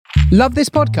Love this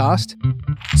podcast?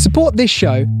 Support this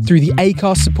show through the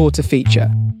Acast supporter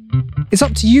feature. It's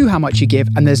up to you how much you give,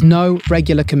 and there's no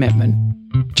regular commitment.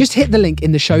 Just hit the link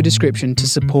in the show description to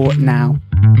support now.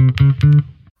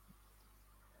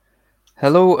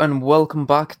 Hello and welcome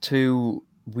back to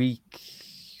week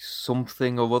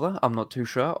something or other, I'm not too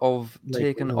sure, of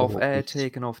taken off air,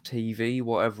 taken off TV,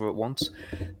 whatever it wants.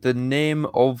 The name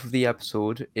of the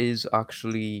episode is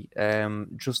actually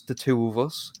just the two of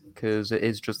us, because it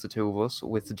is just the two of us,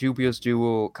 with the dubious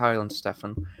duo Kyle and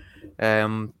Stefan.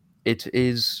 It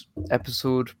is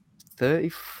episode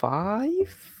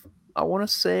 35, I want to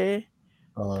say,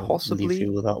 possibly. Leave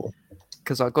you with that one.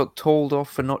 Because I got told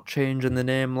off for not changing the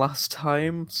name last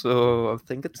time, so I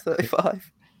think it's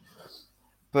 35.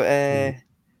 But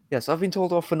yes, I've been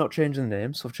told off for not changing the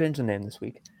name, so I've changed the name this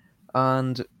week.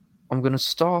 And I'm going to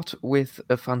start with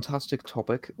a fantastic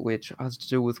topic, which has to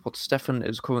do with what Stefan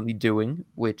is currently doing,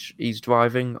 which he's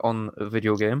driving on a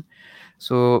video game.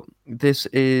 So this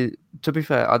is, to be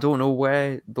fair, I don't know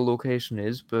where the location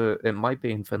is, but it might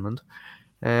be in Finland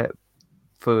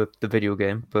for the video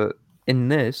game. But in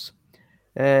this...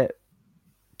 did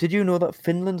you know that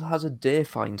Finland has a day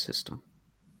fine system?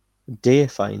 Day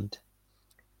fine?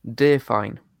 Day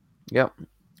fine. Yep.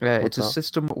 It's a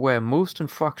system where most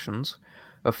infractions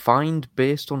are fined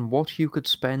based on what you could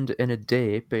spend in a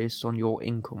day based on your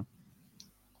income.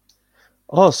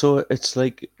 Oh, so it's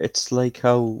like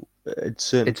how in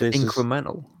certain places... It's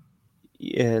incremental.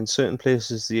 Yeah, in certain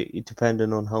places,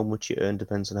 depending on how much you earn,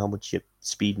 depends on how much your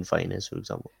speeding fine is, for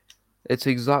example. It's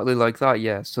exactly like that,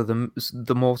 yeah. So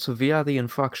the more severe the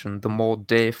infraction, the more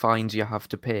day fines you have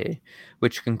to pay,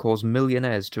 which can cause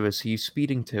millionaires to receive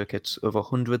speeding tickets of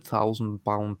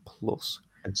 £100,000 plus,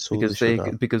 And so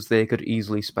because they could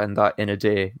easily spend that in a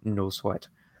day, no sweat.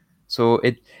 So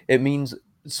it means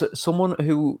someone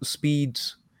who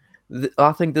speeds.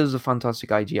 I think this is a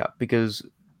fantastic idea, because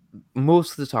most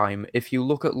of the time, if you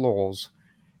look at laws,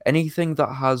 anything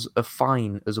that has a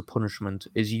fine as a punishment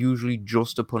is usually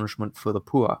just a punishment for the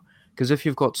poor. Because if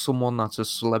you've got someone that's a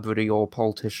celebrity or a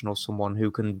politician or someone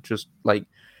who can just,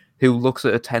 who looks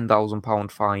at a £10,000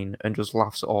 fine and just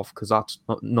laughs it off because that's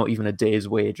not even a day's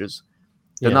wages,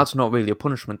 then that's not really a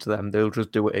punishment to them. They'll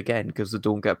just do it again because they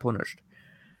don't get punished.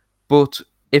 But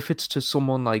if it's to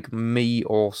someone like me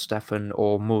or Stefan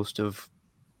or most of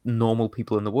normal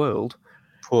people in the world,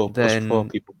 then... poor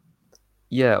people.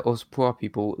 Yeah, us poor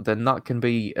people, then that can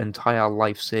be entire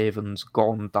life savings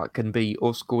gone. That can be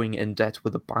us going in debt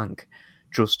with a bank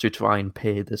just to try and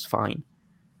pay this fine.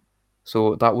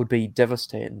 So that would be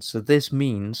devastating. So this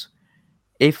means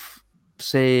if,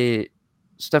 say,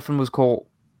 Stefan was caught...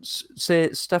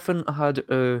 Say Stefan had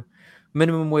a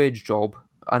minimum wage job.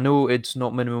 I know it's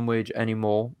not minimum wage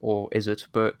anymore, or is it?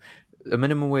 But a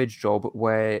minimum wage job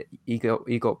where he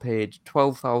got paid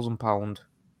 £12,000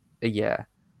 a year.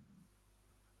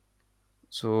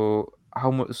 So how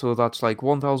much? So that's like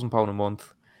 £1,000 a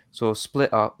month. So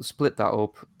split that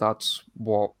up. That's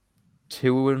what,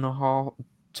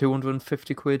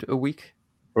 250 quid a week,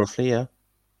 roughly, yeah.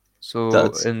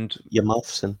 So your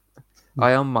mathsing.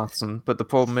 I am mathsing, but the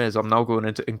problem is I'm now going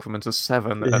into increments of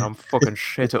 7, and I'm fucking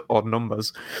shit at odd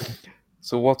numbers.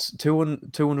 So what's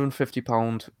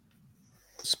 £250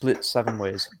 split 7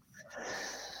 ways?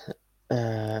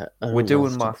 We're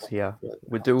doing maths here.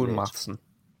 We're doing mathsing.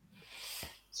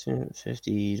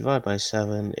 250 divided by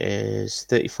 7 is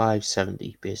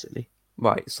 35.70, basically.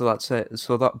 Right, so that's it.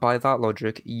 So that by that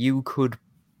logic, you could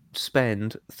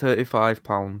spend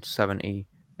 £35.70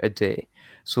 a day.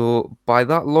 So by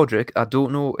that logic, I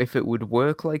don't know if it would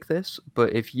work like this,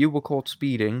 but if you were caught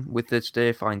speeding with this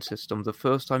day fine system, the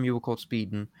first time you were caught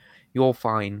speeding, your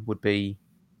fine would be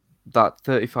that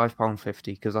 £35.50,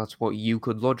 because that's what you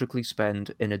could logically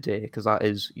spend in a day, because that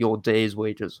is your day's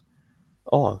wages.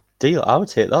 Oh, deal! I would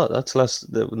take that. That's less.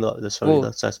 That's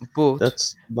less.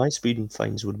 That's my speeding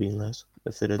fines would be less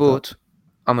if they did that. But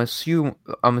I'm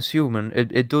assuming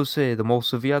it does say the more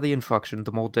severe the infraction,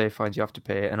 the more day fines you have to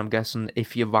pay, and I'm guessing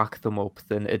if you rack them up,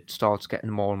 then it starts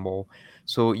getting more and more.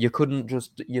 So you couldn't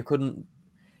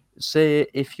say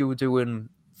if you were doing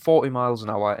 40 miles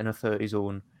an hour in a 30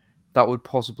 zone, that would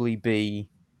possibly be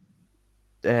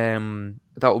the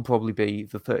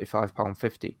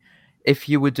 £35.50. If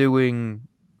you were doing,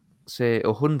 say,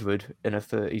 100 in a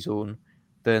 30 zone,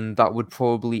 then that would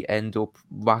probably end up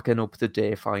racking up the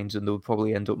day fines, and they would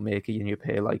probably end up making you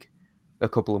pay like a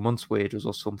couple of months' wages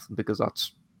or something, because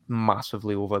that's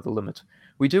massively over the limit.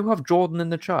 We do have Jordan in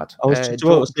the chat. I was just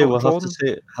about to say, we'll have to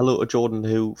say hello to Jordan,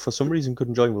 who for some reason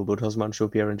couldn't join, but has managed to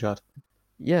appear in chat.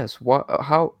 Yes. What?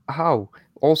 How?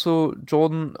 Also,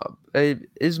 Jordan,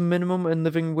 is minimum and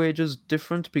living wages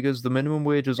different? Because the minimum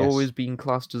wage has always been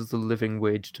classed as the living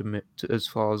wage to as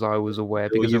far as I was aware,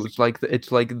 because it was like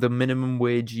it's like the minimum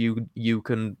wage you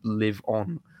can live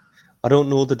on. I don't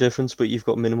know the difference, but you've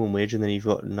got minimum wage and then you've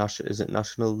got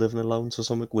national living allowance or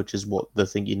something, which is what they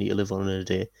think you need to live on in a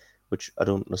day, which I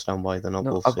don't understand why they're not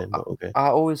both the same, but okay. I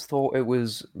always thought it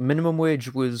was minimum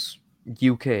wage was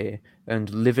UK and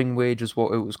living wage is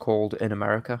what it was called in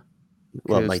America.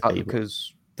 Well, it might be,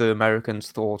 because the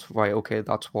Americans thought, right, okay,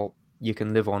 that's what you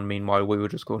can live on. Meanwhile, we were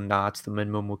just going, nah, it's the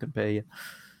minimum we can pay you.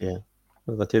 Yeah,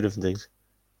 well, they're two different things.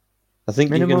 I think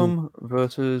minimum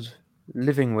versus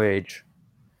living wage.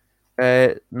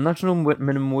 National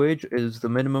minimum wage is the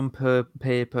minimum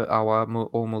pay per hour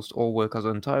almost all workers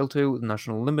are entitled to. The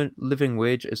national living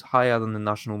wage is higher than the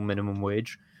national minimum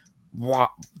wage.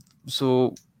 What?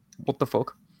 So, what the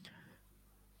fuck?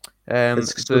 Can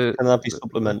that be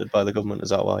supplemented by the government? Is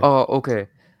that why? Oh, okay.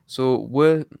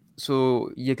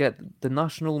 So you get the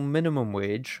national minimum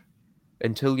wage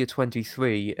until you're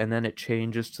 23, and then it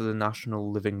changes to the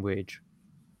national living wage.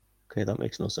 Okay, that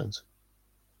makes no sense.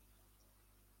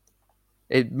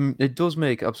 It does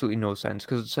make absolutely no sense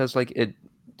because it says like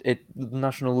the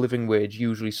national living wage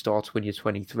usually starts when you're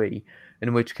 23,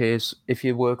 in which case if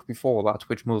you work before that,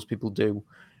 which most people do,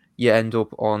 you end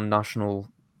up on national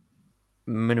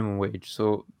minimum wage.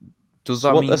 So does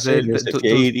that what mean they're saying is if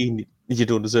you're 18, you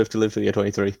don't deserve to live till you're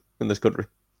 23 in this country?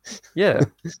 Yeah.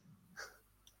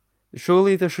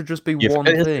 Surely there should just be one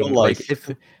thing. Like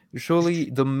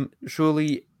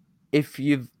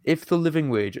if the living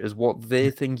wage is what they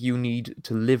think you need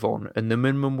to live on, and the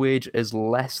minimum wage is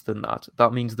less than that,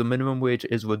 that means the minimum wage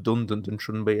is redundant and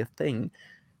shouldn't be a thing.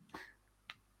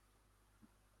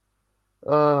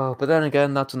 But then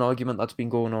again, that's an argument that's been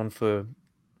going on for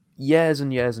years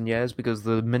and years and years because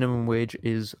the minimum wage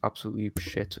is absolutely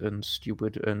shit and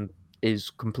stupid and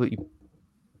is completely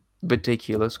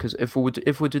ridiculous. Because if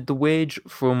we did the wage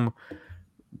from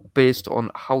based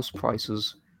on house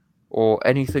prices or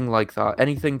anything like that,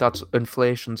 anything that's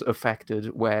inflation's affected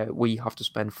where we have to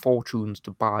spend fortunes to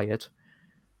buy it,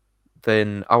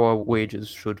 then our wages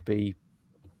should be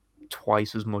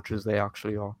twice as much as they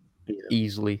actually are. Yeah.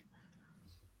 Easily.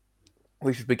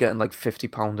 We should be getting like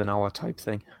 £50 an hour type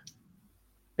thing.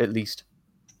 At least.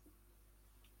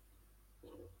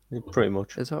 Pretty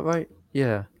much. Is that right?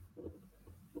 Yeah.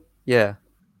 Yeah.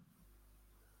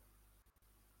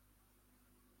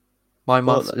 My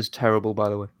maths is terrible, by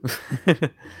the way.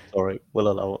 Sorry, we'll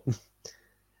allow it.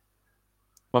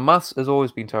 My maths has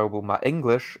always been terrible. My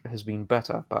English has been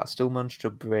better, but I still managed to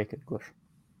break English.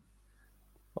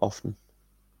 Often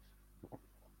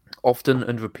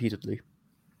and repeatedly.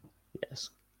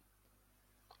 Yes.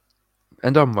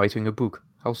 And I'm writing a book.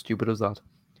 How stupid is that?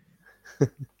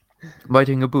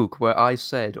 Writing a book where I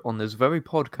said on this very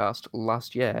podcast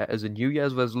last year as a New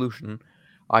Year's resolution,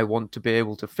 I want to be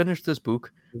able to finish this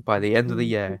book by the end of the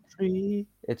year.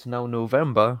 It's now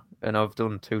November, and I've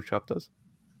done 2 chapters.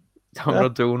 I'm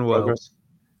not doing well. Progress.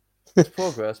 It's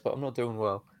progress, but I'm not doing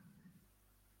well.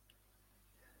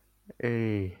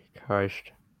 Hey,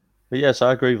 Christ. But yes,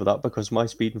 I agree with that because my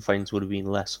speeding fines would have been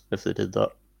less if they did that.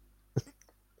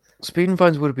 Speeding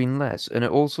fines would have been less, and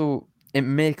it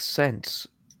makes sense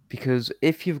because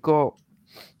if you've got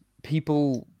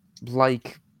people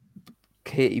like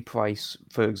Katie Price,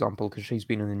 for example, because she's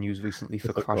been in the news recently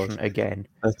for crashing again.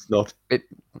 That's not.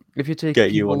 If you take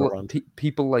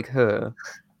people like her,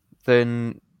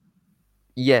 then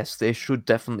yes, they should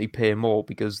definitely pay more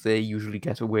because they usually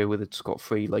get away with it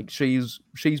scot-free. Like she's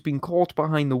been caught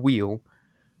behind the wheel,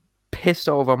 pissed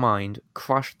out of her mind,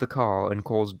 crashed the car and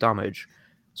caused damage,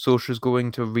 so she's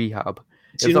going to rehab.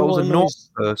 If that was a normal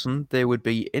person, they would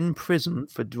be in prison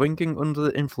for drinking under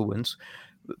the influence,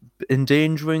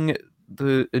 endangering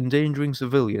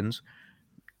civilians,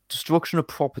 destruction of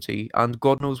property, and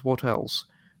God knows what else.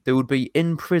 They would be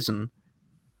in prison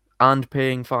and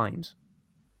paying fines.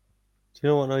 Do you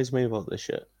know what annoys me about this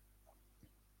shit?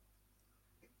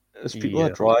 There's people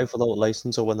that drive without a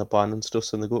license or when they're banned and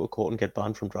stuff, and they go to court and get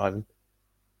banned from driving.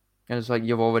 And it's like,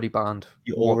 you're already banned.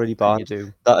 You're already banned.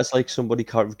 That is like somebody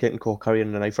getting caught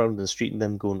carrying a knife around in the street and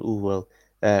them going, oh, well,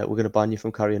 we're going to ban you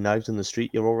from carrying knives in the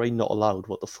street. You're already not allowed.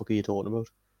 What the fuck are you talking about?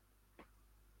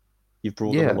 You've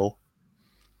broken the law.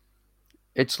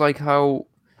 It's like how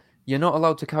you're not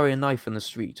allowed to carry a knife in the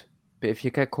street, but if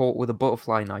you get caught with a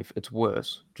butterfly knife, it's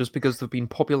worse. Just because they've been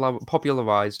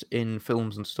popularized in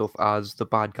films and stuff as the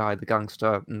bad guy, the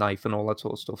gangster knife and all that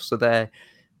sort of stuff. So they're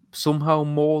somehow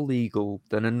more legal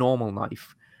than a normal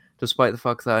knife, despite the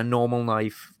fact that a normal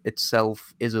knife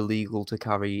itself is illegal to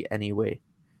carry anyway.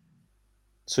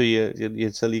 So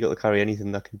it's illegal to carry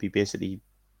anything that can be basically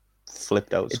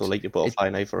flipped out. So like your butterfly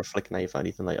knife or a flick knife,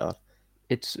 anything like that.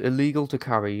 It's illegal to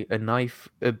carry a knife,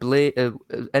 a blade,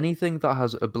 anything that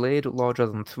has a blade larger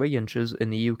than 3 inches in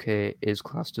the UK is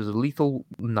classed as a lethal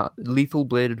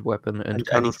bladed weapon and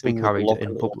cannot be carried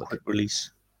in public. Quick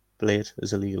release blade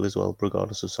is illegal as well,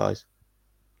 regardless of size.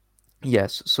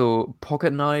 Yes, so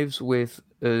pocket knives with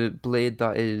a blade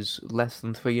that is less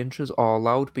than 3 inches are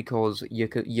allowed because you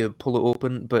pull it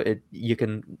open, but you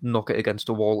can knock it against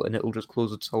a wall and it'll just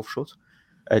close itself shut.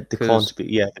 They can't be.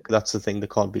 Yeah, that's the thing. They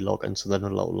can't be locked in, so they're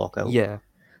not allowed to lock out. Yeah.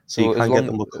 So you can't get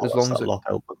them with collars that lock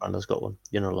out. But Granda's got one.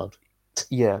 You're not allowed.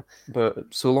 Yeah, but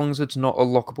so long as it's not a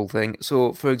lockable thing.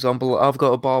 So, for example, I've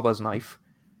got a barber's knife.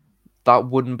 That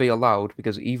wouldn't be allowed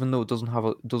because even though it doesn't have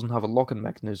a locking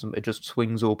mechanism, it just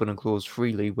swings open and closed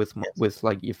freely with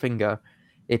like your finger.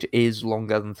 It is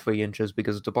longer than 3 inches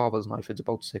because it's a barber's knife. It's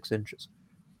about 6 inches.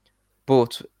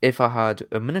 But if I had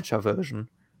a miniature version,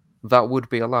 that would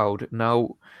be allowed.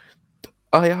 Now,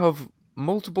 I have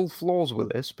multiple flaws with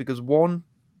this because one,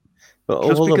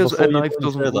 just because a knife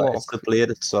doesn't lock, it's the blade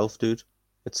itself, dude.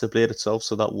 It's the blade itself,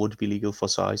 so that would be legal for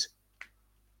size.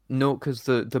 No, because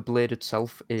the blade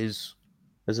itself is.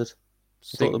 Is it?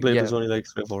 I thought the blade was only like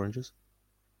 3 or 4 inches.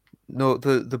 No,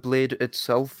 the blade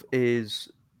itself is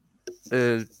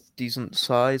a decent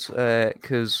size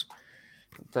because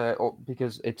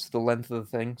it's the length of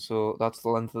the thing. So that's the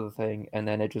length of the thing, and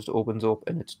then it just opens up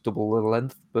and it's double the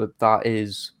length. But that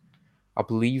is, I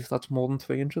believe, that's more than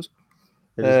 3 inches.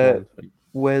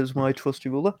 Where's my trusty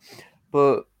ruler?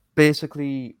 But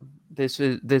basically, this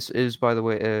is by the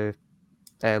way a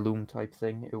heirloom type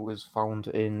thing. It was found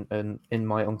in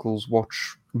my uncle's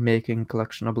watch making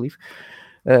collection, I believe.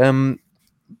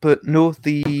 But no,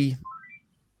 the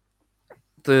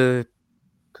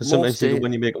because sometimes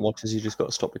when you make watches, you just got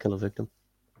to stop to kill a victim.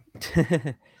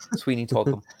 Sweeney Todd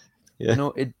them. Yeah.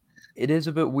 No, it is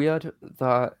a bit weird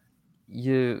that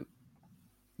you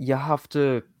have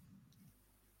to.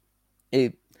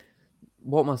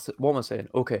 What am I saying?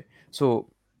 Okay,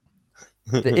 so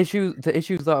the issues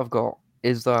that I've got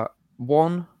is that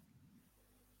one,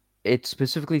 it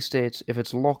specifically states if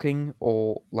it's locking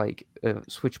or like a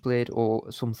switchblade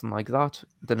or something like that,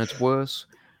 then it's worse.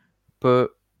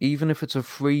 But even if it's a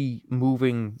free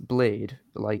moving blade,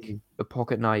 like a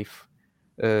pocket knife,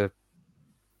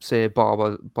 say a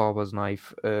barber's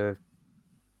knife,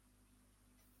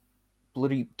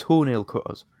 bloody toenail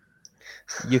cutters,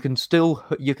 you can still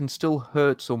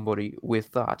hurt somebody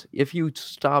with that. If you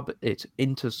stab it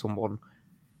into someone,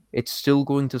 it's still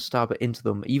going to stab it into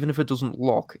them. Even if it doesn't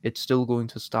lock, it's still going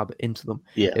to stab it into them.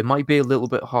 Yeah. It might be a little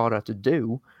bit harder to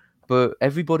do, but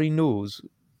everybody knows,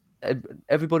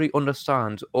 everybody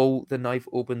understands, oh, the knife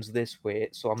opens this way,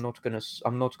 so I'm not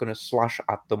gonna slash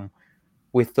at them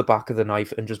with the back of the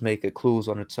knife and just make it close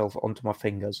on itself onto my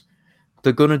fingers.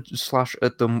 They're gonna slash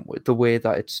at them the way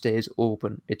that it stays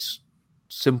open. It's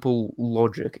simple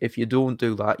logic. If you don't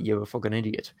do that, you're a fucking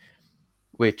idiot.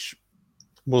 Which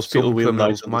most people will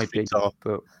might be,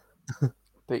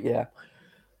 but yeah.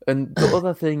 And the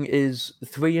other thing is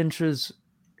 3 inches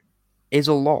is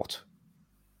a lot.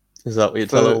 Is that what you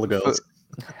tell all the girls?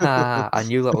 I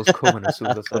knew that was coming as soon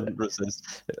as I said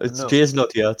it. Jay's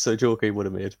not here, so joke he would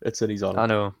have made. It's in his honor. I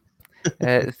know.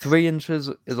 3 inches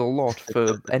is a lot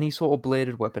for any sort of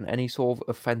bladed weapon, any sort of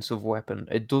offensive weapon.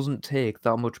 It doesn't take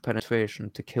that much penetration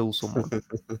to kill someone,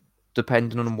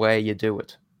 depending on where you do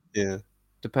it. Yeah.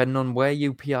 Depending on where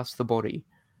you pierce the body,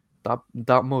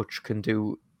 that much can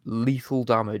do lethal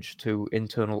damage to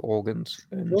internal organs.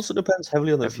 It also depends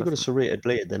heavily on that. If you've got a serrated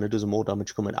blade, then it does more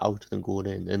damage coming out than going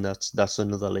in, and that's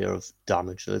another layer of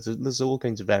damage. There's all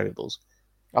kinds of variables.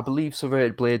 I believe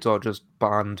serrated blades are just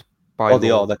banned by law.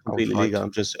 They are. They're completely legal.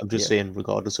 I'm just saying,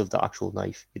 regardless of the actual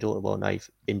knife, you don't know about a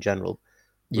knife in general.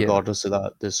 Regardless of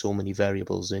that, there's so many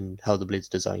variables in how the blade's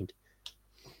designed.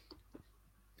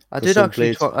 I did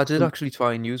actually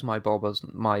try and use my barber's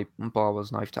knife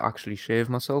to actually shave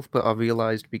myself, but I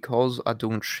realized because I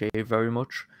don't shave very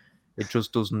much, it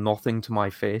just does nothing to my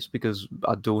face because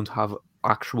I don't have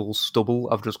actual stubble.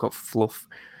 I've just got fluff.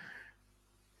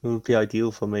 It would be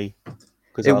ideal for me.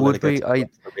 It would be.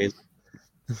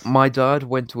 My dad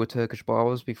went to a Turkish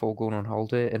barber's before going on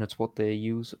holiday, and it's what they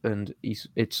use, and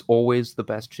it's always the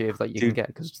best shave that you can get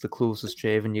because it's the closest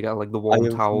shave, and you get like the warm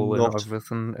towel and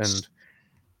everything. And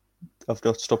I've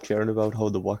not stopped hearing about how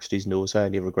they waxed his nose hair,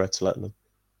 and he regrets letting them.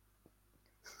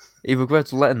 He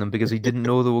regrets letting them because he didn't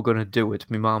know they were going to do it.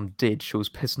 My mum did. She was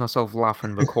pissing herself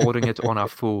laughing, recording it on her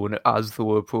phone as they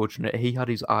were approaching it. He had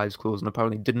his eyes closed and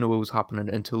apparently didn't know what was happening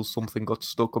until something got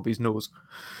stuck up his nose.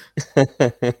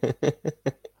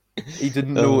 He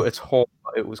didn't know at all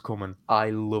that it was coming. I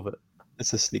love it.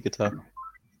 It's a sneak attack.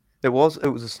 It was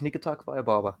a sneak attack by a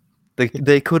barber.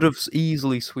 They could have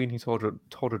easily Sweeney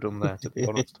Todded them there, to be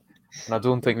honest. And I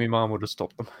don't think my mum would have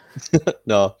stopped them.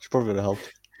 No, she probably would have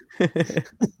helped.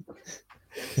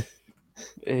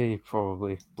 He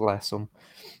probably. Bless him.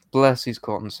 Bless his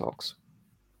cotton socks.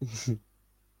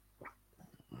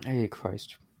 Hey,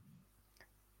 Christ.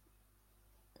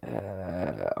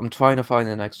 I'm trying to find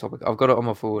the next topic. I've got it on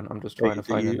my phone. I'm just trying to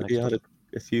find the next You topic. had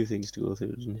a few things to go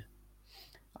through, didn't you?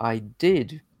 I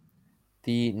did.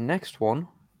 The next one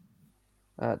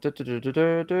was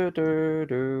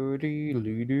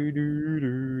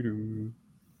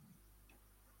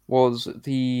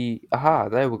the... Aha,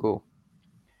 there we go.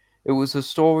 It was a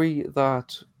story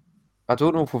that... I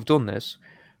don't know if we've done this,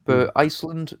 but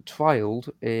Iceland trialed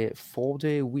a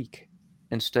 4-day week.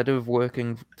 Instead of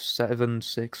working 7,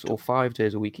 6, or 5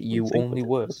 days a week, you only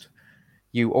worked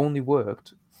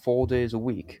 4 days a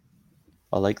week.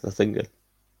 I like the thinking.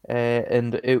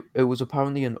 And it was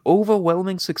apparently an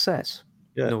overwhelming success.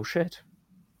 Yeah. No shit.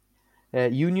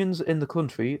 Unions in the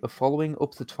country are following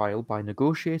up the trial by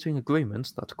negotiating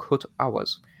agreements that cut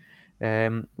hours.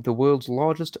 The world's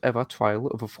largest ever trial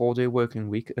of a 4-day working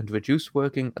week and reduced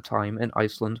working time in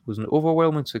Iceland was an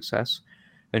overwhelming success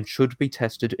and should be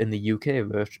tested in the UK,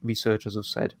 researchers have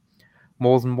said.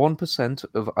 More than 1%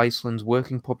 of Iceland's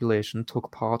working population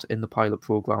took part in the pilot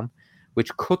program,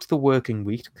 which cut the working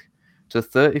week to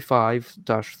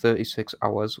 35-36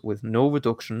 hours with no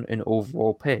reduction in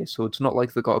overall pay. So it's not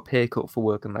like they got a pay cut for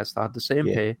working less. They had the same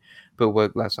pay, but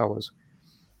worked less hours.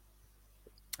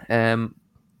 And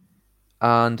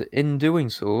in doing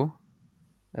so,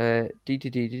 in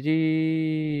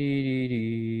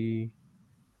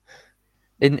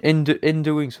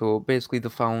doing so, basically they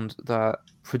found that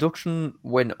production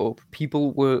went up.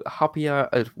 People were happier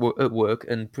at work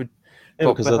and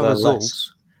got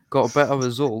better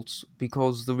results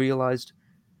because they realized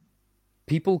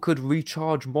people could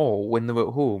recharge more when they're at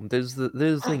home. There's the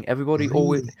thing. Everybody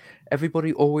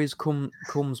always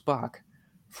comes back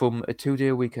from a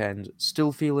 2-day weekend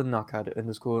still feeling knackered and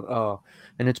is going,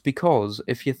 and it's because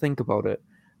if you think about it,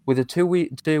 with a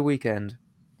 2-day weekend,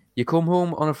 you come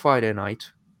home on a Friday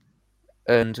night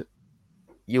and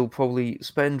you'll probably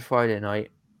spend Friday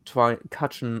night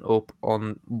catching up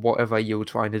on whatever you were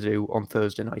trying to do on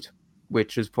Thursday night,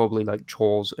 which is probably like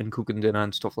chores and cooking dinner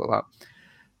and stuff like that.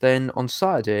 Then on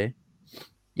Saturday,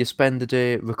 you spend the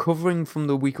day recovering from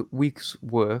the week's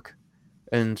work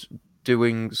and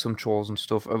doing some chores and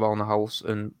stuff around the house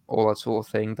and all that sort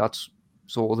of thing. That's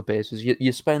sort of the basis.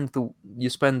 You spend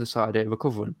the Saturday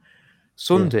recovering.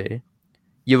 Sunday,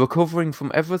 you're recovering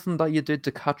from everything that you did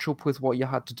to catch up with what you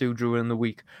had to do during the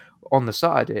week on the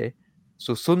Saturday.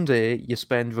 So Sunday, you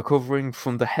spend recovering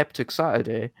from the hectic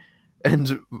Saturday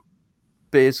and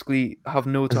basically have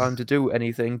no time to do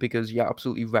anything because you're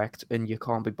absolutely wrecked and you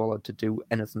can't be bothered to do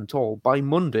anything at all. By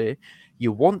Monday,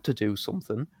 you want to do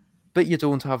something, but you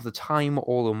don't have the time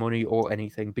or the money or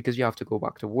anything because you have to go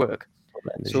back to work.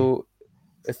 So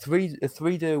a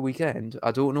 3-day weekend,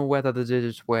 I don't know whether they did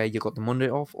it where you got the Monday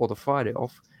off or the Friday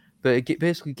off, but it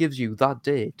basically gives you that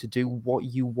day to do what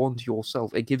you want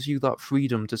yourself. It gives you that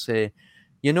freedom to say,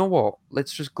 you know what,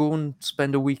 let's just go and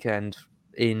spend a weekend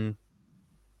in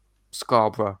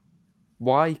Scarborough.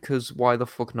 Why? Because why the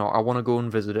fuck not? I want to go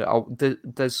and visit it.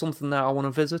 There's something there I want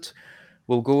to visit.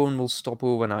 We'll go and we'll stop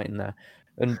overnight in there.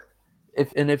 And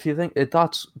if you think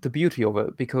that's the beauty of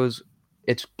it, because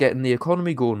it's getting the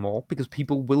economy going more, because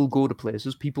people will go to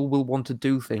places, people will want to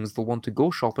do things, they'll want to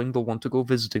go shopping, they'll want to go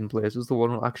visiting places, they'll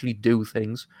want to actually do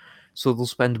things. So they'll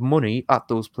spend money at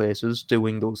those places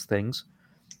doing those things.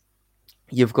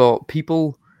 You've got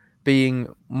people being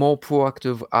more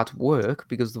proactive at work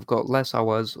because they've got less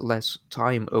hours, less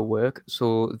time at work,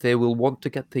 so they will want to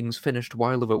get things finished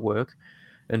while they're at work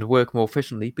and work more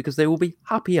efficiently because they will be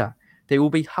happier. They will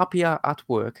be happier at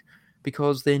work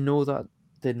because they know that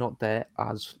they're not there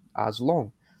as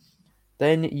long.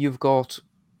 Then you've got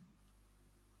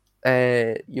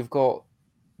the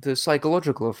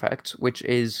psychological effect, which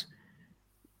is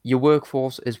your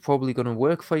workforce is probably going to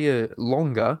work for you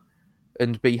longer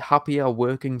and be happier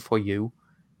working for you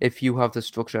if you have the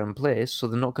structure in place, so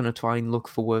they're not going to try and look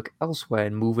for work elsewhere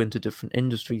and move into different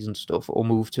industries and stuff or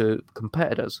move to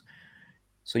competitors.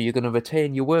 So you're going to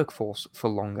retain your workforce for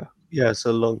longer. Yeah,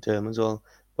 so long term as well.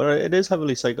 But it is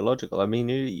heavily psychological. I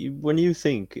mean, when you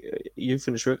think you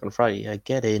finish work on Friday, I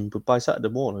get in, but by Saturday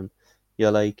morning,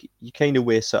 you're like, you kind of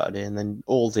waste Saturday, and then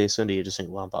all day Sunday, you just think,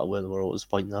 well, I'm back where we're always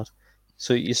pointing that.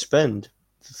 So you spend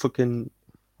fucking,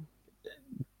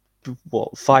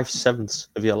 5/7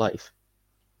 of your life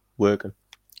working.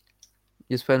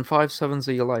 You spend 5/7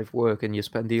 of your life working, you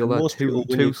spend the And other most people,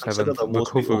 when you consider 2/7 that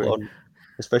most people recovering. on,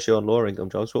 especially on lower income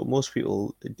jobs, but most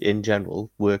people in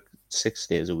general work 6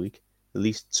 days a week, at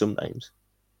least sometimes.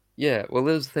 Yeah, well,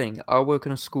 there's the thing. I work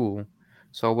in a school,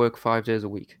 so I work 5 days a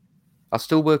week. I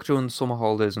still work during the summer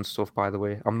holidays and stuff, by the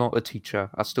way. I'm not a teacher.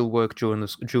 I still work during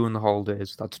the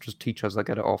holidays. That's just teachers that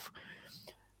get it off.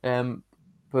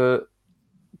 But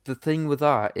the thing with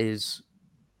that is,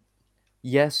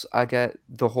 yes, I get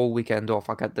the whole weekend off.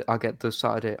 I get the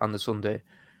Saturday and the Sunday.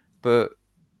 But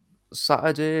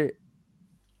Saturday,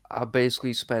 I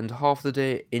basically spend half the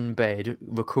day in bed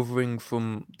recovering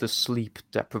from the sleep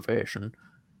deprivation.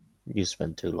 You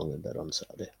spend too long in bed on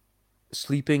Saturday.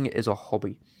 Sleeping is a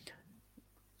hobby.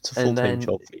 It's a And full-time then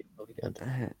job for you on the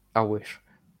weekend. I wish.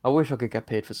 I wish I could get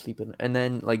paid for sleeping. And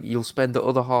then like you'll spend the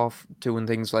other half doing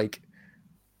things like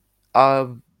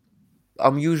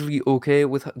I'm usually okay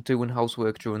with doing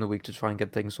housework during the week to try and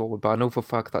get things sorted, but I know for a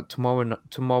fact that tomorrow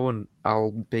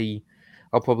I'll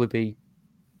probably be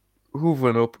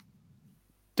hoovering up,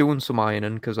 doing some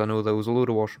ironing because I know there was a load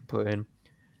of washing put in.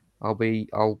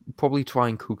 I'll probably try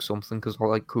and cook something because I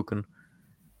like cooking,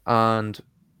 and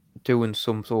doing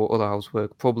some sort of other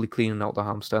housework, probably cleaning out the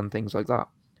hamster and things like that.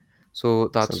 So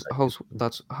Sounds like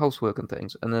that's housework and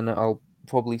things, and then I'll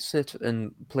probably sit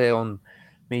and play on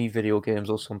me video games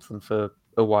or something for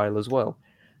a while as well.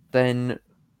 Then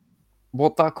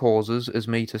what that causes is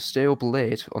me to stay up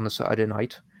late on the Saturday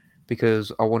night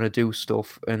because I want to do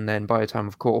stuff, and then by the time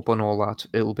I've caught up on all that,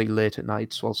 it'll be late at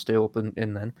night, so I'll stay up and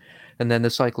then the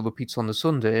cycle repeats on the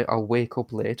Sunday. I'll wake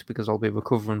up late because I'll be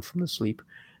recovering from the sleep,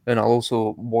 and I'll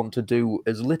also want to do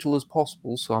as little as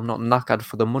possible so I'm not knackered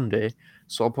for the Monday.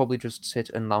 So I'll probably just sit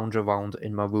and lounge around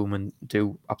in my room and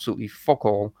do absolutely fuck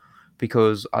all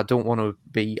because I don't want to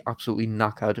be absolutely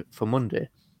knackered for Monday,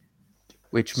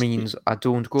 which means I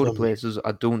don't go to places,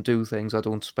 I don't do things, I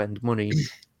don't spend money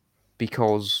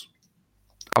because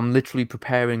I'm literally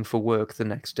preparing for work the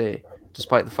next day,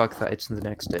 despite the fact that it's the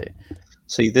next day.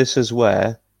 See, this is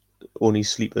where only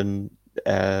sleeping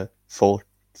 4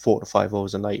 to 5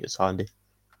 hours a night is handy.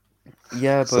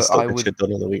 Yeah, So but still get shit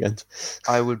done on the weekend.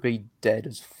 I would be dead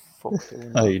as fuck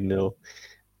doing that. I know.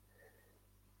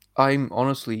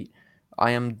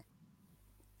 I am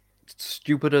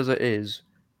stupid as it is.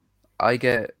 I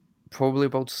get probably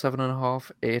about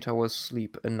 7.5, 8 hours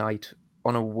sleep a night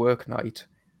on a work night,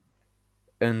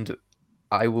 and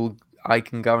I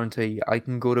can guarantee I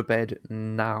can go to bed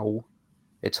now.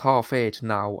 It's 8:30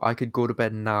 now. I could go to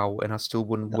bed now and I still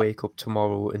wouldn't wake up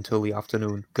tomorrow until the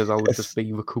afternoon because I would just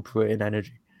be recuperating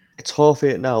energy. It's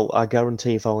 8:30 now. I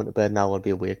guarantee if I went to bed now, I'd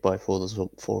be awake by 4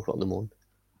 o'clock in the morning.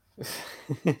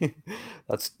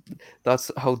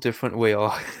 That's how different we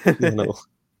are. You know.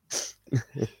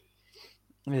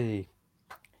 Hey.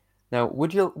 Now,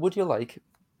 would you like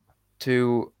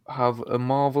to have a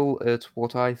marvel at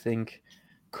what I think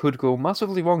could go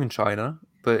massively wrong in China,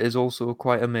 but is also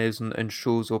quite amazing and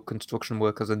shows up construction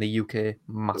workers in the UK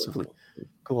massively?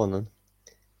 Go on then.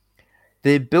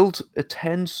 They built a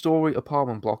 10-story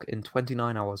apartment block in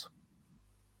 29 hours.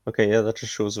 Okay, yeah, that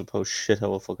just shows up how shit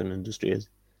our fucking industry is.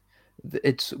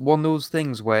 It's one of those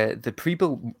things where they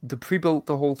pre-built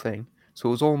the whole thing, so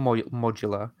it was all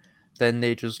modular. Then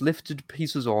they just lifted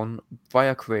pieces on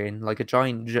via crane, like a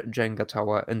giant Jenga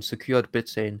tower, and secured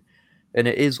bits in. And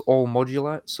it is all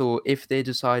modular. So if they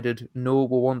decided, no,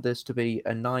 we want this to be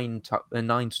a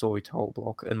 9-story tower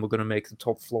block, and we're going to make the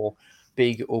top floor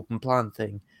big open plan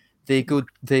thing, they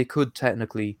could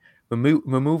technically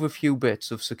remove a few bits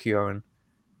of securing,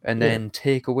 and then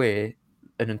take away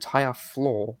an entire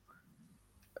floor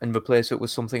and replace it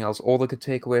with something else, or they could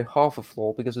take away half a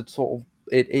floor because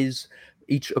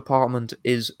each apartment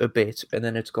is a bit, and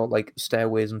then it's got like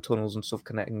stairways and tunnels and stuff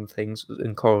connecting things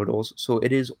in corridors. So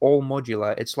it is all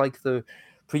modular. It's like the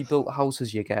pre-built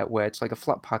houses you get where it's like a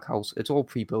flat pack house. It's all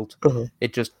pre-built.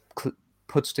 It just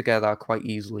puts together quite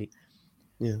easily.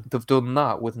 Yeah, they've done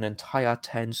that with an entire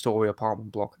 10-story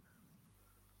apartment block.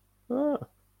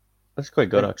 That's quite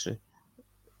good, actually.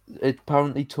 It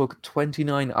apparently took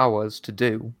 29 hours to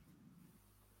do,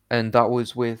 and that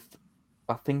was with,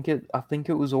 I think it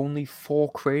was only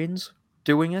 4 cranes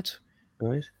doing it.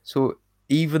 Right. So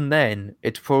even then,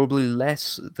 it's probably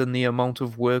less than the amount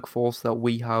of workforce that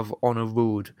we have on a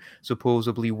road,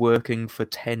 supposedly working for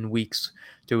 10 weeks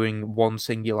doing one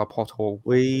singular pothole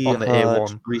on the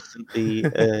A1. Recently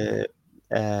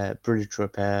a bridge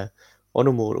repair on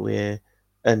a motorway,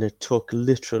 and it took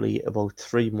literally about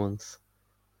 3 months.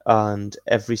 And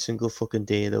every single fucking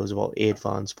day, there was about 8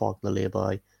 vans parked in the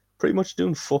lay-by, pretty much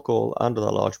doing fuck all and with a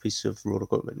large piece of road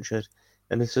equipment and shit.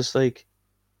 And it's just like,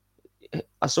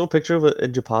 I saw a picture of it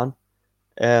in Japan,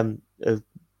 a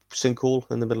sinkhole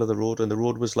in the middle of the road, and the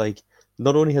road was like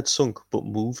not only had sunk but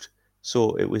moved,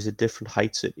 so it was at different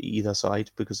heights at either side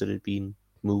because it had been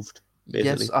moved.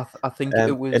 Basically. Yes, I think And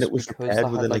it it was because repaired they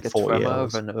had within like like a 48 tremor of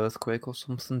hours. an earthquake or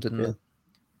something, didn't Yeah. it? It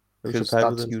was Because repaired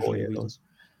that's within usually 48 the reason. hours.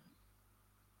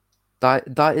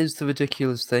 That is the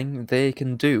ridiculous thing. They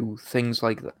can do things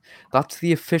like that. That's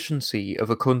the efficiency of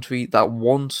a country that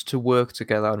wants to work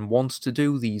together and wants to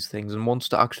do these things and wants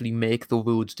to actually make the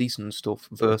roads decent and stuff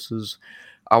versus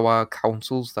our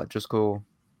councils that just go,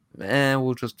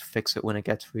 we'll just fix it when it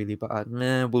gets really bad.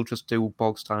 We'll just do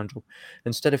bog standard job.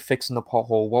 Instead of fixing the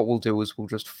pothole, what we'll do is we'll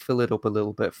just fill it up a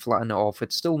little bit, flatten it off.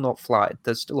 It's still not flat.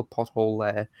 There's still a pothole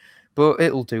there. But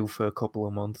it'll do for a couple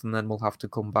of months, and then we'll have to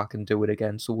come back and do it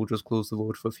again. So we'll just close the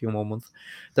road for a few more months.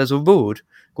 There's a road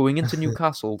going into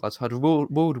Newcastle that's had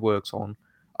roadworks on,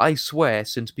 I swear,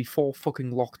 since before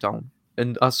fucking lockdown.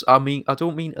 And I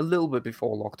don't mean a little bit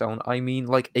before lockdown. I mean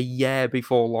like a year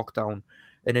before lockdown,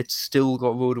 and it's still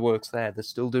got roadworks there. They're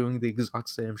still doing the exact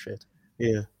same shit.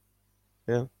 Yeah.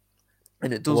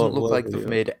 And it doesn't look like they've yeah.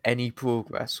 made any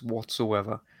progress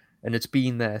whatsoever. And it's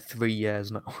been there 3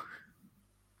 years now.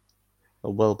 I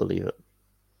well believe it.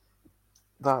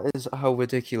 That is how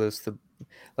ridiculous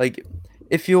like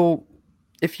if you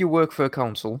work for a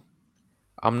council,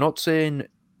 I'm not saying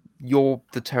you're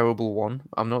the terrible one.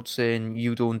 I'm not saying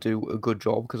you don't do a good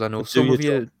job because I know But do some your of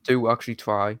you do actually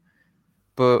try.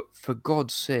 But for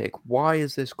God's sake, why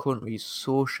is this country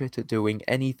so shit at doing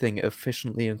anything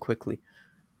efficiently and quickly?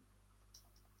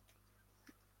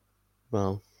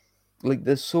 Well, Like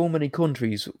there's so many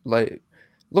countries. Like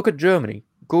look at Germany.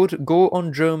 Go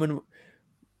on German.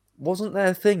 Wasn't there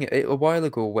a thing a while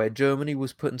ago where Germany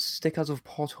was putting stickers of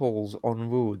potholes on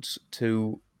roads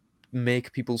to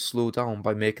make people slow down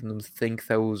by making them think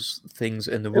there was things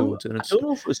in the roads? And I don't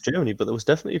know if it was Germany, but there was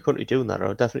definitely a country doing that.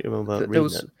 I definitely remember there reading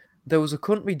it. was a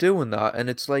country doing that, and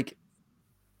it's like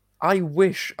I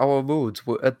wish our roads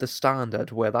were at the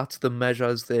standard where that's the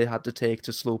measures they had to take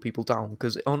to slow people down.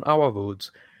 Because on our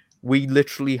roads, we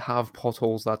literally have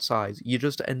potholes that size. You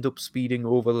just end up speeding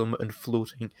over them and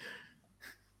floating.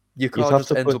 Your car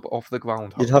just ends up off the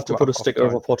ground. You'd have to put a sticker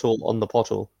of a pothole on the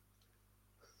pothole.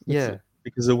 Yeah.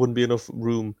 Because there wouldn't be enough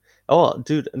room. Oh,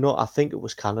 dude, no, I think it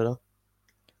was Canada.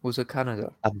 Was it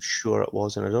Canada? I'm sure it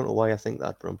was, and I don't know why I think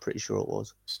that, but I'm pretty sure it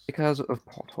was. Stickers of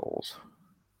potholes.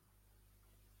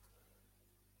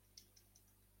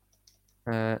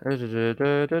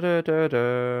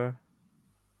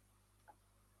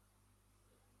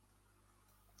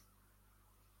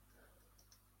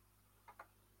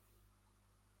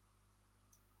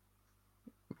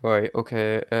 Right,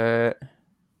 okay.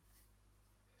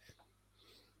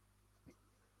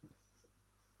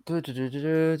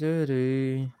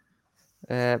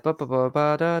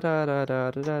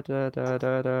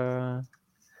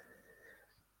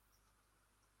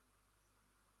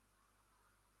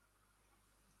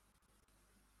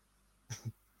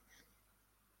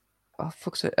 Oh,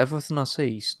 fuck's sake, everything I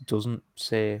see doesn't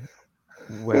say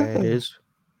where it is.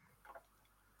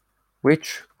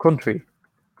 Which country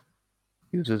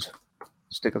uses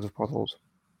stickers of potholes?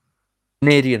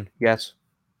 Canadian, yes.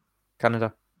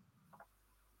 Canada.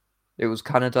 It was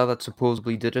Canada that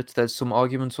supposedly did it. There's some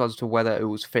arguments as to whether it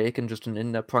was fake and just an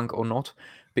internet prank or not.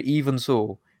 But even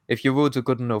so, if your roads are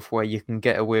good enough where you can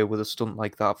get away with a stunt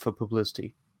like that for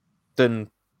publicity, then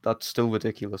that's still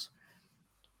ridiculous.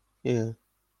 Yeah.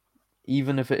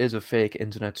 Even if it is a fake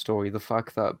internet story, the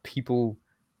fact that people,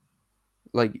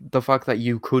 like the fact that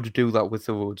you could do that with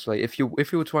the roads, like if you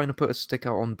were trying to put a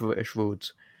sticker on British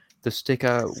roads, the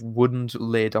sticker wouldn't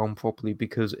lay down properly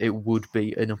because it would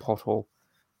be in a pothole.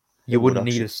 You wouldn't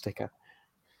need a sticker.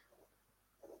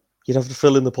 You'd have to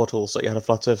fill in the potholes so you had a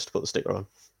flat surface to put the sticker on.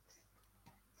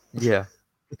 Yeah.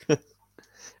 And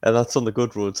that's on the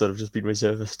good roads that have just been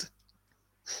resurfaced.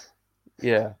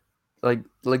 Yeah. Like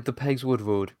the Pegswood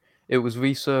Road. It was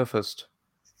resurfaced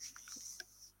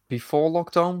before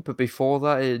lockdown, but before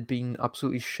that it had been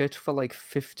absolutely shit for like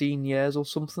 15 years or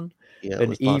something. Yeah,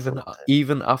 and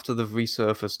even after they've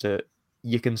resurfaced it,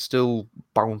 you can still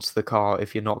bounce the car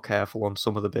if you're not careful on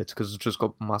some of the bits because it's just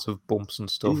got massive bumps and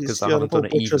stuff because they haven't done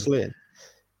it even. Lane?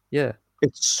 Yeah.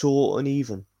 It's so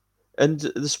uneven. And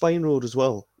the Spine Road as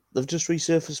well. They've just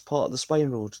resurfaced part of the Spine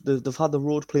Road. They've had the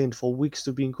road planed for weeks.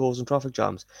 They've been causing traffic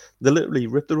jams. They literally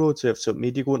ripped the road surface up,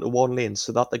 made you go into one lane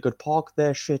so that they could park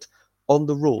their shit on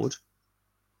the road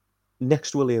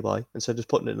next to a lay-by instead of just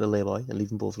putting it in a lay-by and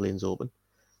leaving both lanes open.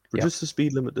 Reduce the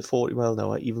speed limit to 40 mile an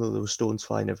hour, even though there were stones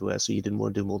flying everywhere, so you didn't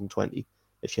want to do more than 20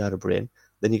 if you had a brain.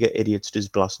 Then you get idiots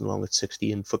just blasting along at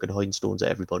 60 and fucking hiding stones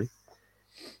at everybody.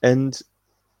 And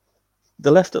They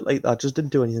left it like that, just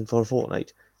didn't do anything for a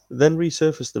fortnight. Then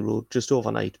resurfaced the road just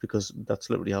overnight because that's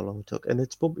literally how long it took. And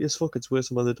it's bumpy as fuck. It's worse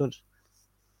than what they've done.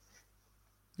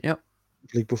 Yep.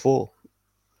 Like before.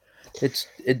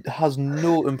 It has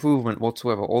no improvement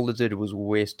whatsoever. All it did was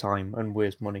waste time and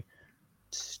waste money.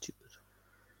 Stupid.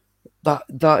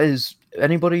 That is,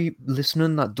 anybody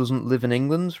listening that doesn't live in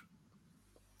England.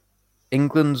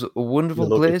 England's a wonderful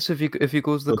place if you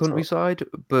go to the countryside,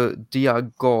 but dear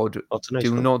God,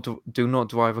 do not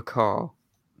drive a car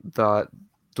that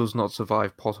does not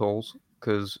survive potholes,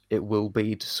 because it will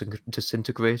be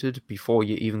disintegrated before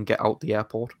you even get out the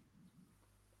airport.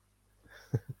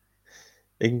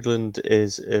 England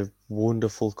is a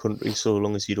wonderful country so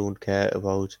long as you don't care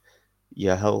about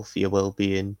your health, your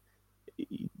well-being,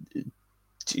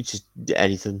 just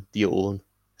anything you own.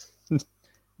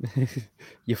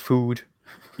 Your food.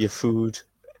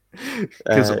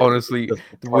 Because honestly,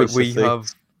 we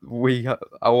have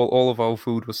all of our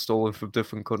food was stolen from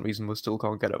different countries, and we still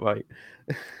can't get it right.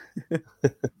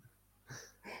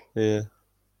 Yeah,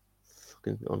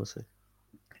 fucking honestly.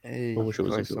 Hey, I wish it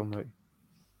was a joke.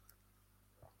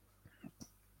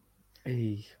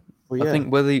 Hey. Well, yeah. I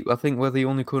think we're the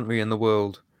only country in the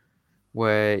world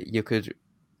where you could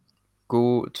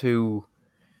go to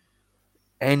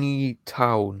any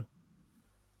town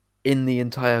in the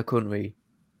entire country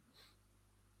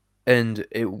and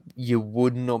you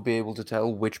would not be able to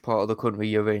tell which part of the country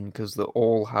you're in, because they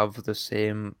all have the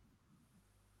same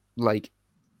like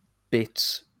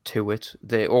bits to it.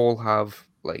 They all have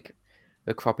like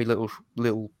a crappy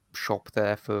little shop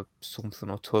there for something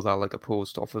or t'other, like a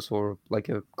post office or like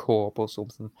a co-op or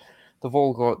something. They've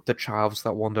all got the chavs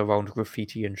that wander around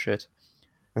graffiti and shit.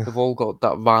 They've all got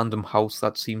that random house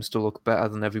that seems to look better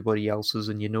than everybody else's,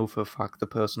 and you know for a fact the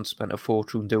person spent a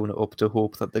fortune doing it up to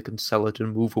hope that they can sell it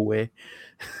and move away.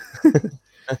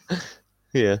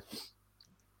 Yeah.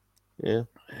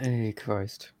 Hey,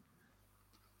 Christ.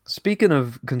 Speaking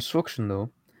of construction,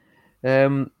 though,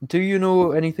 do you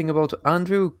know anything about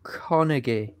Andrew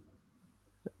Carnegie?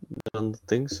 I don't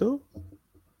think so.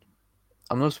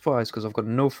 I'm not surprised, because I've got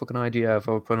no fucking idea if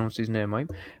I pronounce his name right.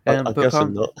 I guess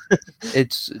I'm not.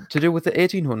 It's to do with the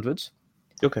 1800s.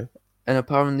 Okay. And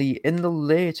apparently, in the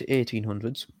late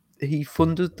 1800s, he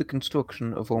funded the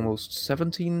construction of almost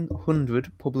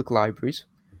 1,700 public libraries,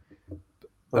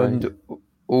 and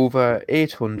over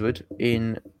 800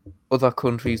 in other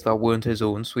countries that weren't his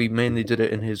own. So he mainly did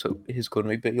it in his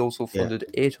country, but he also funded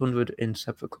 800 in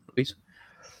separate countries.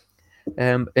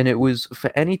 And it was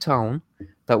for any town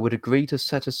that would agree to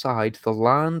set aside the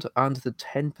land and the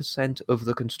 10% of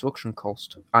the construction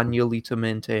cost annually to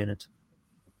maintain it.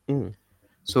 Mm.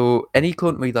 So any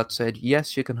country that said,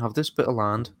 yes, you can have this bit of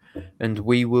land, and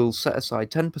we will set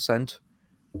aside 10%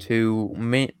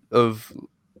 of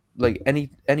like any.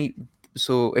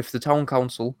 So if the town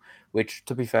council, which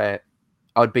to be fair,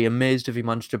 I'd be amazed if he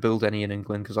managed to build any in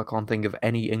England, because I can't think of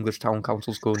any English town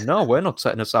councils going, no, we're not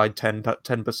setting aside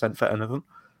 10% for anything.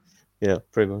 Yeah,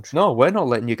 pretty much. No, we're not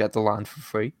letting you get the land for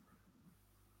free.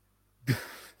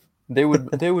 They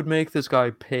would make this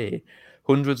guy pay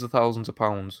hundreds of thousands of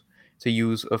pounds to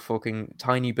use a fucking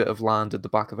tiny bit of land at the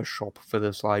back of a shop for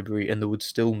this library, and they would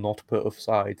still not put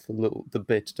aside the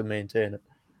bit to maintain it.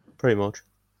 Pretty much.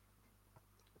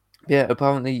 Yeah,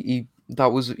 apparently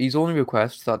that was his only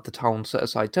request, that the town set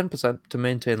aside 10% to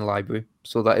maintain the library,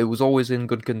 so that it was always in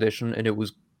good condition, and it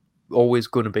was always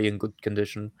going to be in good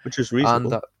condition. Which is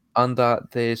reasonable. And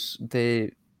that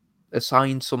they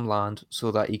assigned some land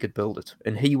so that he could build it,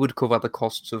 and he would cover the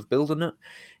costs of building it.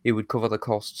 He would cover the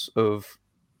costs of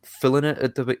filling it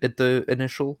at the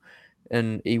initial,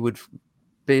 and he would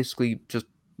basically just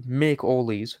make all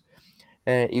these.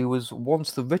 He was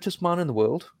once the richest man in the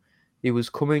world. He was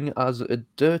coming as a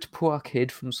dirt poor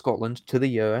kid from Scotland to the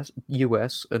US,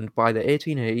 and by the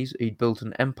 1880s, he'd built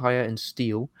an empire in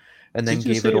steel, and then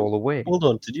gave it all away. Hold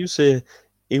on, did you say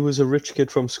he was a rich kid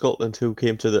from Scotland who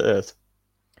came to the Earth?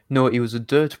 No, he was a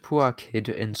dirt poor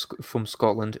kid from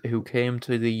Scotland who came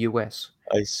to the US.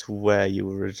 I swear you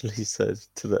originally said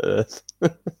to the Earth.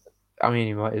 I mean,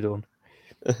 he might have done.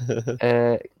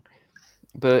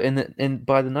 But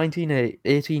by the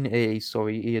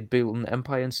 1880s, he had built an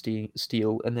empire in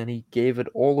steel, and then he gave it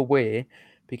all away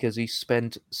because he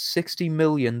spent $60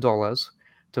 million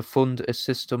to fund a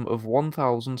system of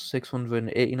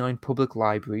 1,689 public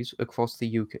libraries across the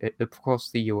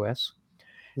US.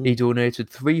 He donated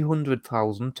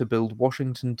 $300,000 to build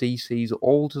Washington D.C.'s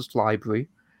oldest library,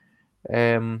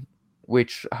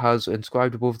 which has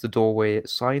inscribed above the doorway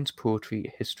 "Science,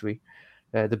 Poetry, History."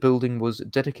 The building was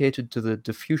dedicated to the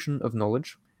diffusion of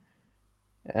knowledge.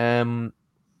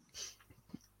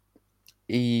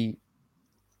 He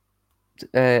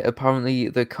Apparently,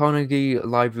 the Carnegie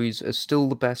libraries are still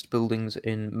the best buildings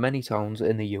in many towns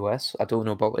in the US. I don't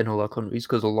know about in other countries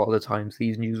because a lot of the times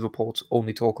these news reports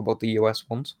only talk about the US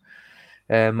ones.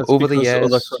 That's Over the because other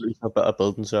years, countries have better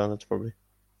building standards, probably.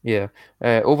 yeah,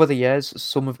 over the years,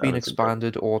 some have been That's important.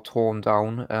 expanded or torn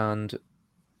down, and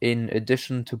in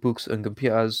addition to books and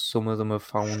computers, some of them have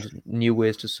found new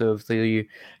ways to serve the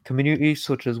community,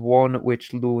 such as one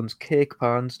which loans cake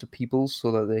pans to people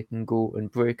so that they can go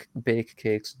and bake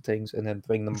cakes and things and then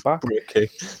bring them back. Break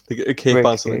cake. They get a cake Break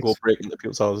pan so they go cakes. break into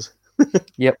people's houses.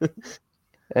 Yep.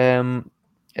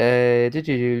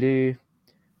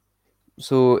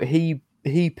 So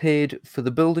he paid for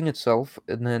the building itself,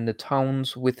 and then the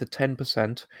towns with the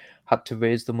 10% had to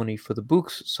raise the money for the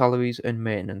books, salaries, and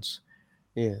maintenance.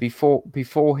 Yeah.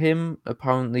 Before him,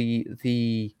 apparently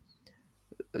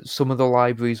some of the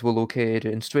libraries were located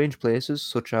in strange places,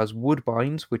 such as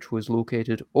Woodbines, which was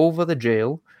located over the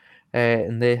jail,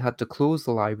 and they had to close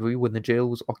the library when the jail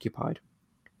was occupied.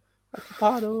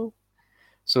 Occupado.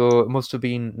 So it must have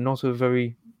been not a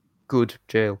very good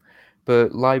jail.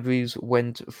 But libraries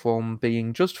went from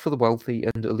being just for the wealthy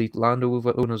and elite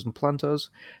landowners and planters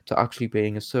to actually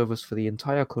being a service for the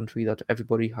entire country that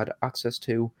everybody had access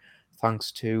to,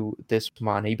 thanks to this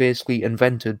man. He basically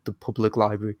invented the public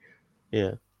library.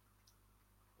 Yeah.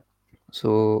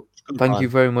 So Good thank man. you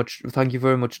very much. Thank you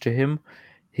very much to him.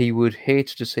 He would hate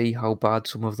to see how bad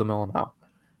some of them are now.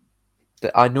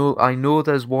 I know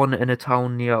there's one in a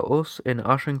town near us in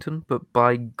Ashington, but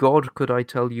by God could I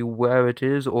tell you where it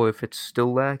is or if it's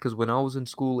still there, because when I was in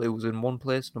school it was in one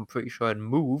place and I'm pretty sure it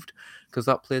moved because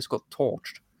that place got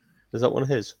torched. Is that one of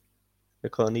his? The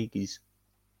Carnegies?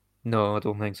 No, I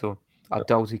don't think so. I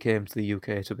doubt he came to the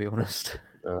UK, to be honest.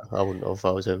 I wouldn't know if I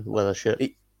was him. Well,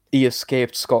 shit. He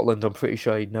escaped Scotland. I'm pretty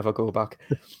sure he'd never go back.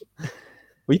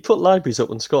 We put libraries up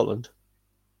in Scotland.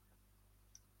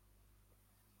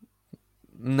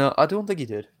 No, I don't think he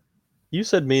did. You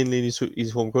said mainly in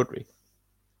his home country.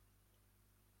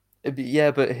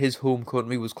 Yeah, but his home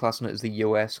country was classing it as the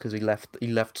US because he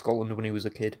left Scotland when he was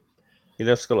a kid. He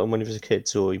left Scotland when he was a kid,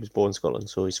 so he was born in Scotland,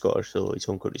 so he's Scottish, so his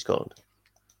home country is Scotland.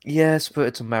 Yes, but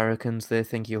it's Americans. They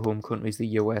think your home country is the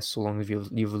US so long as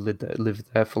you've lived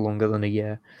there for longer than a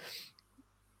year.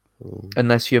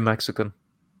 Unless you're Mexican.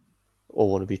 Or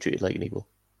want to be treated like an equal.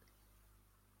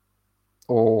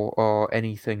 Or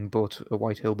anything but a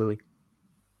white hillbilly.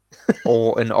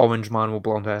 Or an orange man with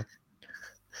blonde hair.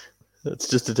 That's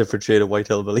just a different shade of white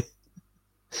hillbilly.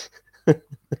 It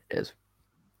is.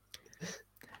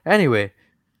 Anyway,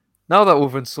 now that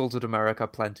we've insulted America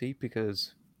plenty,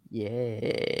 because, yeah,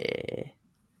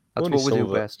 that's Only what we some do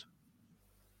of it. best.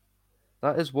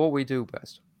 That is what we do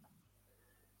best.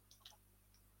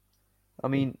 I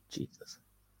mean, Jesus.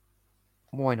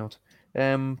 why not?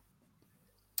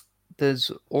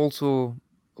 There's also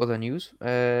other news,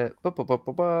 because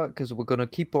we're gonna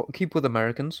keep with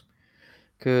Americans,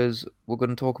 because we're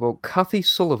gonna talk about Kathy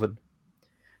Sullivan,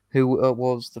 who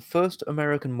was the first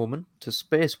American woman to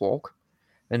spacewalk,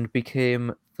 and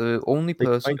became the only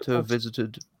person to have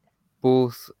visited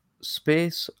both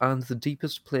space and the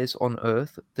deepest place on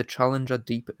Earth, the Challenger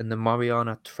Deep in the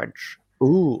Mariana Trench.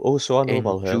 So I know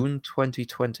about her. In June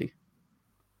 2020.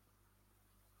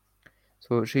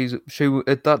 So she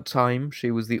at that time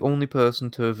she was the only person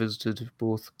to have visited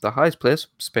both the highest place,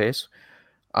 space,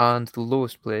 and the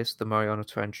lowest place, the Mariana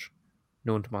Trench,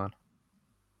 known to man.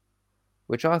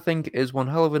 Which I think is one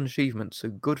hell of an achievement, so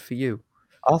good for you.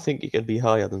 I think it can be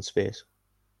higher than space.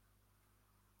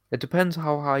 It depends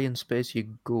how high in space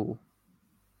you go.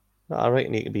 I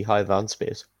reckon it can be higher than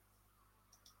space.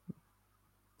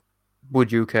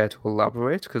 Would you care to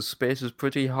elaborate? Because space is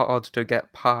pretty hard to get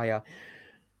higher.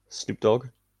 Snoop Dogg?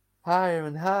 Higher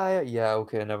and higher? Yeah,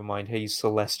 okay, never mind. He's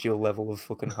celestial level of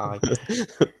fucking high.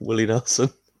 Willie Nelson.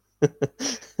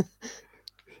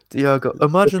 Yeah,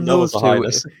 imagine those two.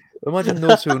 Imagine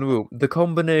those two in a room. The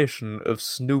combination of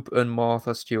Snoop and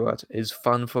Martha Stewart is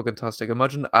fan-fucking-tastic.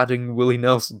 Imagine adding Willie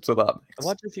Nelson to that mix.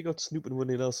 Imagine if you got Snoop and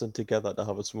Willie Nelson together to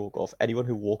have a smoke off. Anyone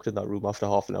who walked in that room after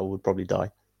half an hour would probably die.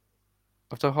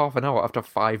 After half an hour, after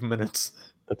 5 minutes.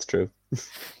 That's true.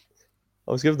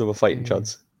 I was giving them a fighting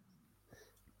chance.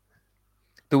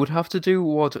 They would have to do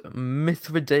what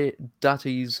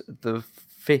Mithridates the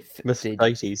Fifth did.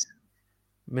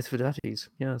 Mithridates,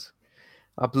 yes.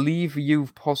 I believe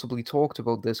you've possibly talked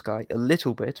about this guy a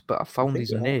little bit, but I found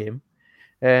his name.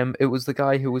 It was the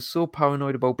guy who was so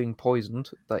paranoid about being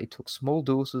poisoned that he took small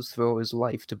doses throughout his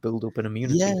life to build up an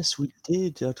immunity. Yes, we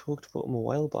did. I talked about him a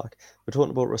while back. We're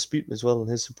talking about Rasputin as well and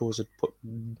his supposed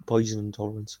poison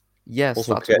intolerance. Yes,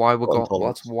 Also, that's get why we got.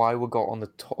 intolerance. That's why we got on the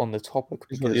topic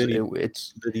It's not because the only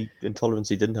it's bloody intolerance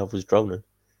he didn't have was drowning,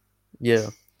 yeah,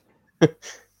 which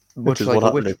much is like what a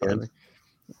happened witch at the end. apparently.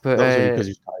 But That was only because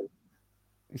he was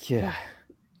tired. yeah,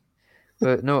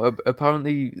 but no,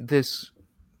 apparently this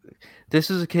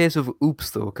is a case of oops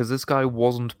though, because this guy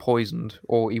wasn't poisoned,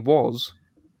 or he was.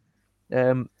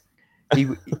 Um, he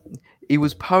he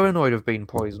was paranoid of being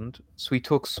poisoned, so he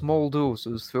took small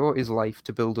doses throughout his life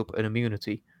to build up an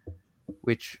immunity,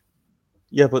 which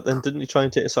Yeah, but then didn't he try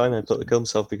and take a cyanide pill to kill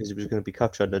himself because he was going to be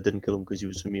captured and it didn't kill him because he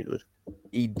was immune to it?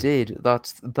 he did.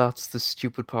 That's the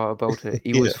stupid part about it.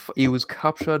 He Yeah. was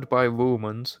captured by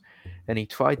Romans, and he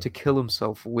tried to kill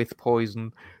himself with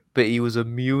poison, but he was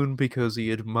immune because he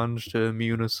had managed to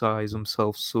immunicize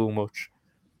himself so much.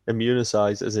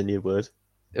 Immunicize is a new word.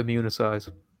 Immunicize.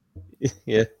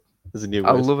 Yeah, is a new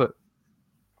I word. love it.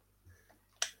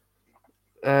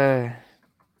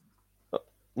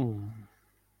 Mm.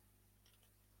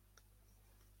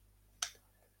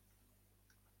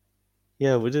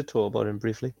 Yeah, we did talk about him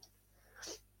briefly.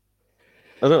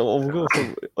 I don't know. We'll go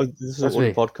from this is That's one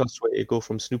me. podcast where you go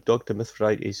from Snoop Dogg to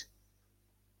Mithridates.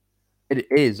 It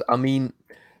is. I mean,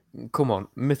 come on.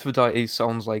 Mithridates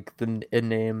sounds like a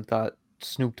name that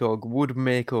Snoop Dogg would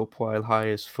make up while high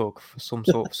as fuck for some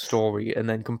sort of story, and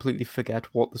then completely forget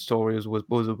what the story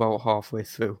was about halfway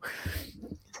through.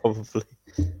 Probably.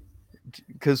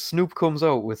 Because Snoop comes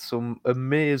out with some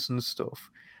amazing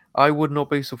stuff. I would not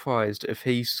be surprised if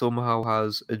he somehow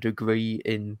has a degree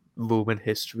in Roman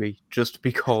history just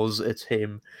because it's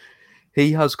him.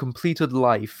 He has completed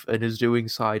life and is doing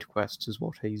side quests, is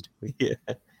what he's doing.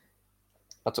 Yeah.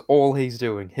 That's all he's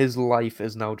doing. His life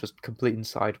is now just completing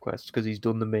side quests because he's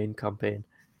done the main campaign.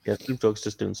 Yeah, Snoop Dogg's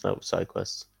just doing side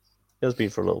quests. He has been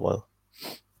for a little while.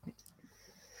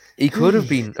 He could have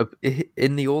been,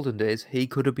 in the olden days, he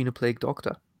could have been a plague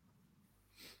doctor.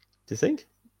 Do you think?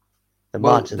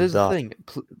 Well, Imagine there's that. the thing.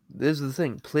 There's the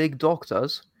thing. Plague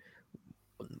doctors,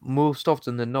 most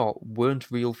often than not, weren't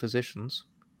real physicians.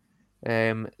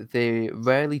 They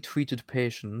rarely treated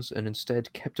patients and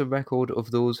instead kept a record of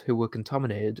those who were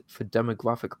contaminated for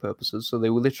demographic purposes. So they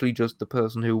were literally just the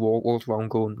person who walked around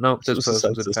going, no, So this it's a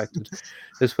person's census. infected.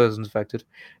 This person's infected.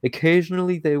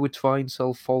 Occasionally, they would try and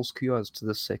sell false cures to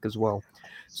the sick as well.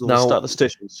 So Now,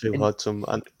 statisticians who in- had some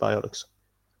antibiotics.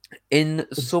 In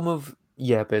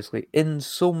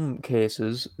some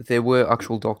cases, there were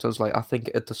actual doctors. Like, I think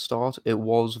at the start, it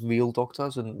was real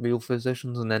doctors and real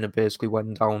physicians, and then it basically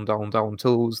went down, down, down,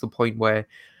 until it was the point where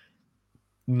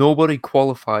nobody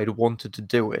qualified wanted to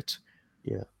do it.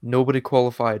 Yeah. Nobody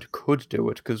qualified could do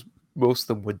it because most of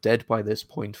them were dead by this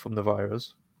point from the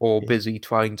virus or Yeah. busy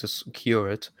trying to cure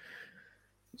it.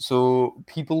 So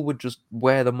people would just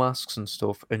wear the masks and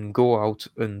stuff and go out,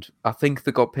 and I think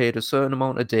they got paid a certain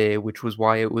amount a day, which was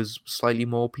why it was slightly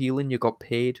more appealing. You got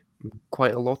paid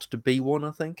quite a lot to be one,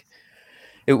 I think.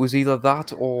 It was either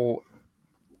that or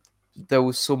there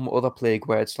was some other plague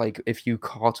where it's like if you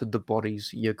carted the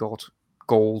bodies, you got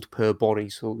gold per body,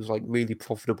 so it was like really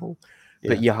profitable.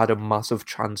 But Yeah. you had a massive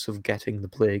chance of getting the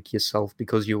plague yourself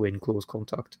because you were in close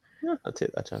contact. Yeah, I'd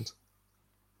take that chance.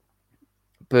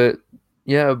 But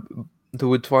yeah, they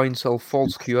would try and sell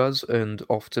false cures and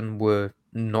often were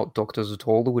not doctors at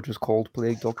all. They were just called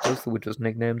plague doctors. They were just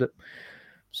nicknamed it.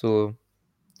 So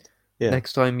Yeah.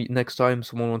 next time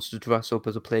someone wants to dress up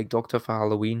as a plague doctor for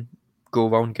Halloween, go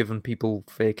around giving people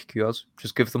fake cures.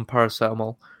 Just give them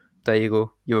paracetamol. There you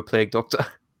go. You're a plague doctor.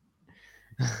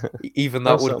 Even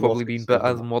that would have probably been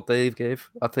better than what they gave.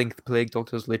 I think the plague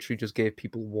doctors literally just gave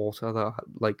people water that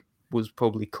like was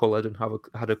probably coloured and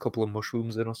had a couple of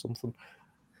mushrooms in or something.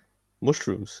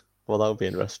 Mushrooms? Well, that would be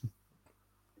interesting.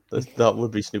 That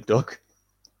would be Snoop Dogg.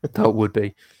 That would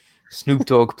be Snoop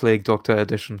Dogg Plague Doctor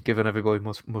edition, giving everybody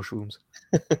mushrooms.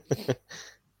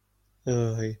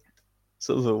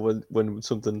 So when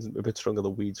something's a bit stronger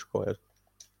than weed's required.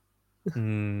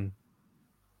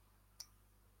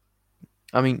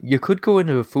 I mean, you could go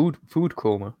into a food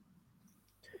coma.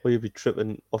 Or you'd be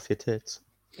tripping off your tits.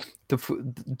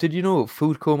 Did you know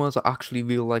food comas are actually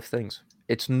real life things?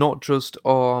 It's not just,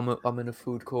 oh, I'm in a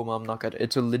food coma, I'm not good.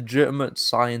 It's a legitimate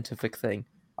scientific thing.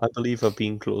 I believe I've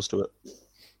been close to it.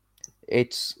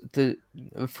 It's the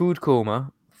food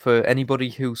coma, for anybody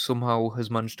who somehow has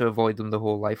managed to avoid them the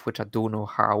whole life, which I don't know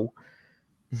how.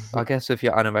 I guess if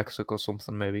you're anorexic or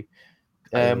something, maybe.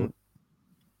 I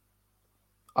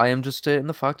am just stating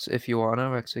the facts. If you are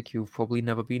anorexic, you've probably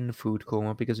never been in a food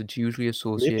coma because it's usually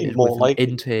associated with an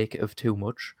intake of too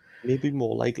much. Maybe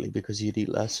more likely because you'd eat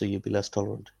less, so you'd be less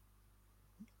tolerant.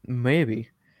 Maybe.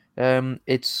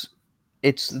 It's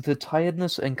It's the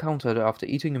tiredness encountered after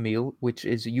eating a meal, which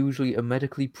is usually a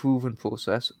medically proven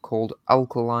process called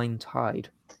alkaline tide.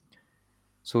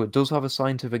 So it does have a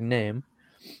scientific name.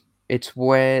 It's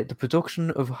where the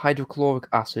production of hydrochloric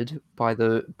acid by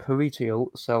the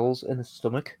parietal cells in the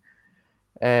stomach,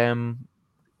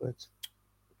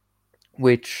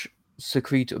 which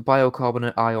secrete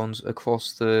bicarbonate ions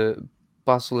across the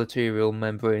basolateral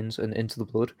membranes and into the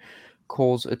blood,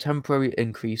 cause a temporary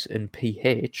increase in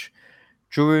pH.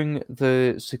 During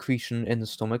the secretion in the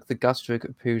stomach, the gastric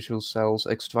parietal cells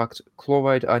extract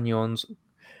chloride anions,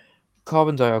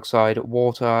 carbon dioxide,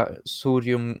 water,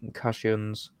 sodium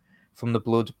cations from the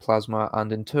blood plasma,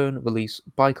 and in turn release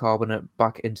bicarbonate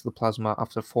back into the plasma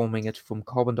after forming it from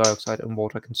carbon dioxide and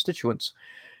water constituents.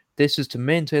 This is to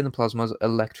maintain the plasma's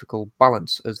electrical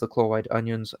balance, as the chloride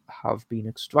anions have been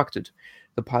extracted.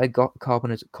 The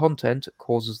bicarbonate content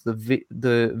causes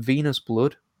the venous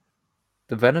blood,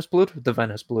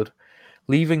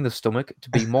 leaving the stomach to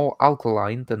be more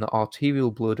alkaline than the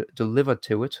arterial blood delivered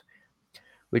to it,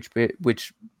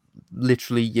 which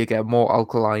literally you get more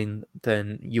alkaline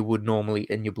than you would normally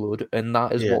in your blood, and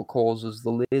that is what causes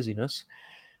the laziness,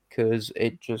 because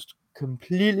it just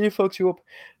completely fucks you up.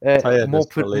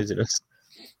 Tiredness, not laziness.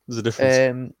 There's a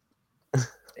difference.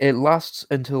 It lasts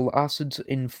until acids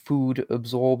in food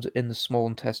absorbed in the small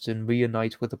intestine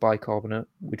reunite with the bicarbonate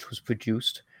which was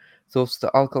produced. Thus,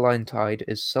 the alkaline tide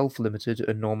is self-limited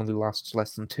and normally lasts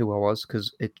less than 2 hours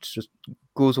because it just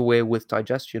goes away with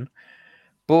digestion.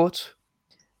 But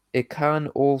it can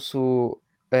also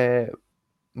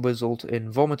result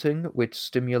in vomiting, which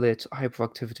stimulates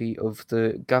hyperactivity of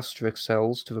the gastric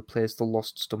cells to replace the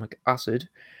lost stomach acid,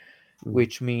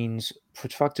 which means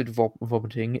protracted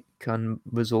vomiting can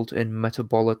result in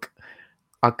metabolic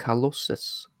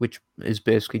alkalosis, which is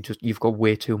basically just you've got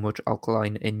way too much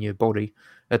alkaline in your body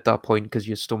at that point because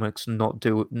your stomach's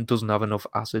doesn't have enough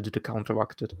acid to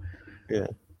counteract it. Yeah.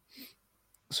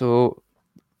 So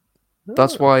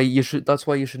that's why you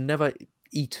should never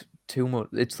eat too much.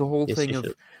 It's the whole thing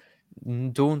of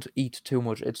don't eat too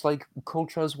much. It's like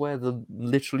cultures where they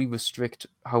literally restrict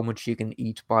how much you can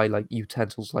eat by like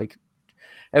utensils. Like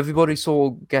everybody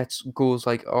goes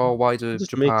like, oh, why do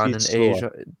Japan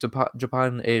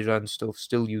and Asia and stuff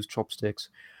still use chopsticks?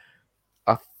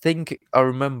 I think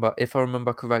if I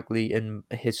remember correctly in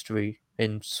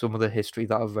some of the history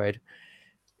that I've read,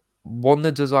 one of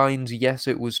the designs, yes,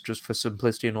 it was just for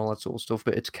simplicity and all that sort of stuff,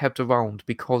 but it's kept around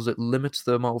because it limits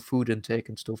the amount of food intake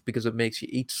and stuff, because it makes you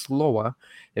eat slower,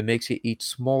 it makes you eat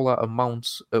smaller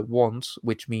amounts at once,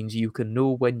 which means you can know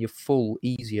when you're full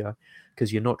easier,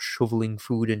 because you're not shoveling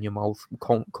food in your mouth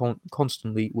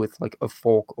constantly with like a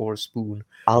fork or a spoon.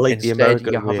 Instead,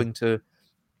 you're having to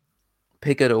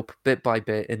pick it up bit by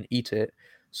bit and eat it.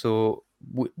 So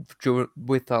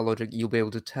with that logic, you'll be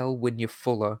able to tell when you're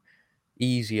fuller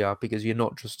easier because you're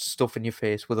not just stuffing your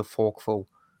face with a forkful.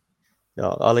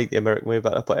 No, I like the American way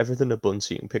better. Put everything in a bun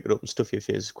so you can pick it up and stuff your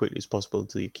face as quickly as possible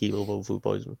until you keel over food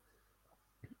poisoning.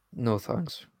 No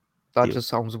thanks. That just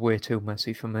sounds way too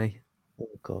messy for me. Oh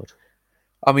God.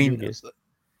 I mean,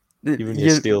 even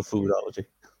your stale food allergy.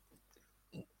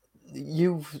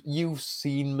 You've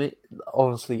seen me.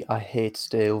 Honestly, I hate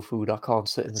stale food. I can't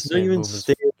sit in the same room as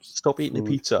Stop eating a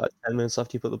pizza 10 minutes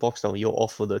after you put the box down. You're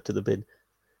off with it to the bin.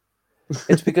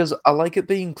 It's because I like it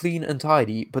being clean and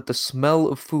tidy, but the smell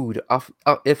of food,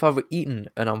 if I've eaten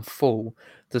and I'm full,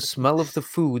 the smell of the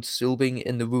food still being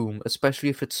in the room, especially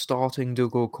if it's starting to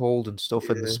go cold and stuff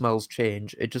and the smells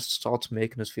change, it just starts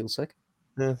making us feel sick.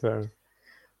 Yeah, fair.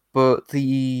 But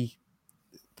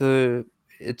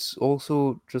it's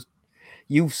also just,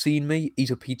 you've seen me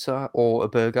eat a pizza or a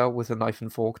burger with a knife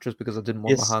and fork just because I didn't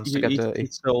want my hands to get dirty.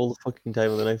 Pizza all the fucking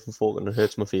time with a knife and fork and it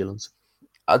hurts my feelings.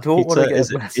 I don't want to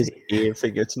get messy.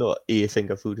 It's not a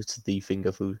finger food, it's the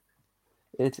finger food.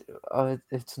 It's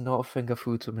not a finger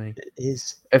food to me. It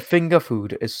is. A finger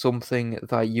food is something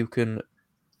that you can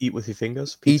eat with your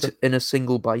fingers. Pizza. Eat in a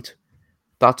single bite.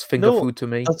 That's finger food to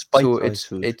me. That's bite-sized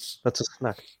food. That's a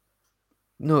snack.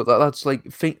 No, that's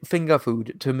like finger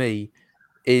food to me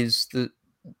is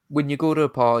when you go to a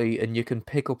party and you can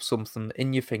pick up something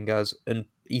in your fingers and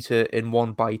eat it in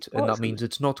one bite, and that means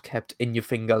it's not kept in your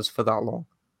fingers for that long.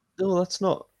 No, that's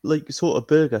not like sort of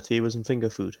burger to you isn't finger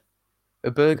food.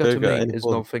 A burger to me is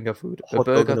not finger food. A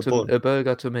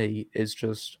burger to me is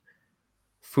just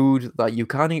food that you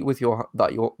can eat with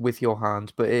your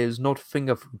hand, but it is not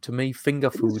finger food. To me,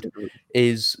 finger food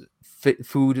is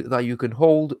food that you can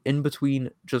hold in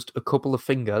between just a couple of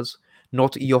fingers,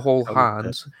 not your whole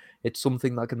hands. It's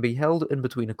something that can be held in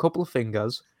between a couple of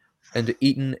fingers and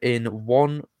eaten in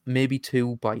one, maybe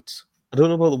two bites. I don't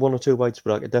know about the 1 or 2 bites,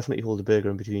 but I could definitely hold a burger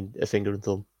in between a finger and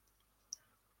thumb.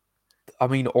 I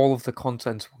mean, all of the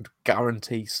contents would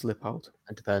guarantee slip out.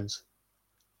 It depends.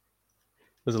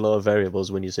 There's a lot of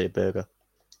variables when you say burger.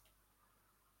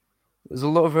 There's a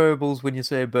lot of variables when you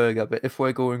say burger, but if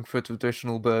we're going for a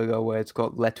traditional burger where it's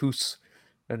got lettuce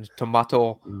and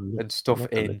tomato and stuff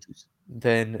Not the in, lettuce.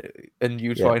 then and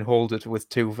you try and hold it with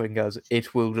 2 fingers,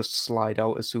 it will just slide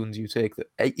out as soon as you take the.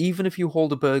 Even if you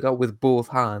hold a burger with both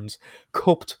hands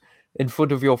cupped in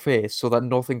front of your face so that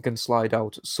nothing can slide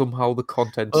out, somehow the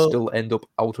contents still end up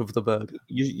out of the burger.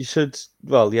 You should,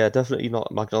 well, yeah, definitely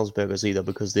not McDonald's burgers either,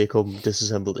 because they come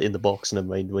disassembled in the box, never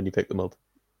mind when you pick them up.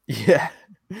 Yeah,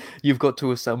 you've got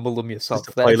to assemble them yourself. Just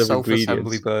a They're pile of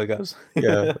self-assembly ingredients. burgers.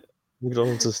 Yeah,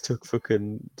 McDonald's just took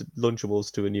fucking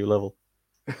Lunchables to a new level.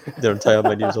 Their entire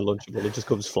menus are Lunchable. It just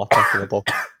comes flat packed in a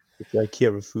box. It's the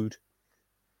IKEA of food.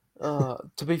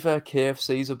 To be fair,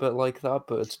 KFC's a bit like that,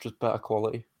 but it's just better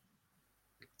quality.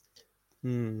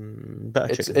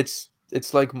 Better chicken.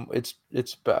 It's like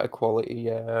it's better quality,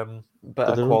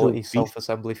 better quality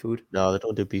self-assembly food. No, they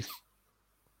don't do beef.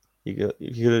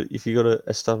 If you got an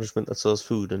establishment that sells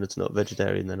food and it's not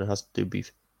vegetarian, then it has to do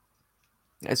beef.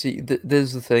 I see.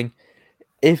 There's the thing.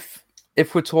 If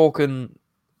we're talking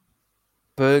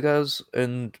burgers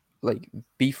and like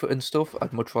beef and stuff,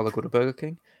 I'd much rather go to Burger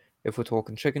King. If we're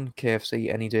talking chicken,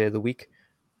 KFC any day of the week.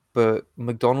 But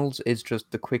McDonald's is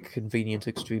just the quick, convenient,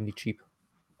 extremely cheap.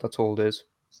 That's all it is.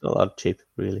 It's not that cheap,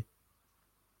 really.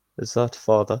 Is that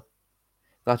father?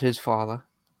 That is father.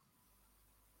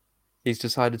 He's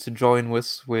decided to join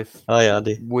us with Hi,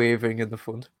 Andy. waving in the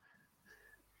front.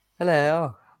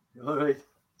 Hello. All right.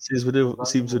 Seems we do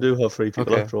have 3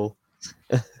 people after all.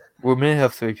 We may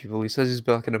have 3 people. He says he's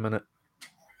back in a minute.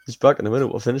 He's back in a minute.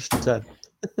 We'll finish at 10.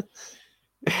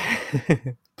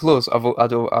 Plus, I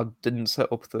didn't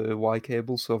set up the Y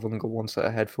cable, so I've only got 1 set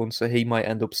of headphones. So he might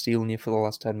end up stealing you for the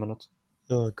last 10 minutes.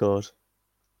 Oh God.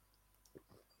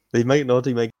 He might not.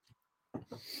 He might.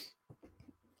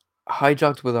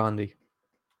 Hijacked with Andy.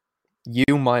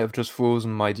 You might have just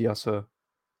frozen, my dear sir.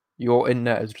 Your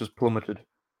internet has just plummeted.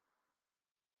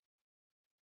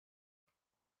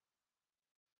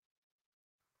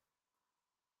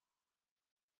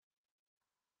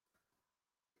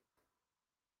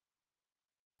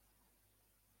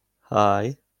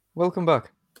 Hi. Welcome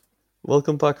back.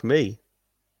 Welcome back, me.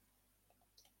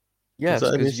 Yes,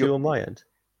 is that an issue on my end?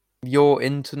 Your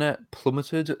internet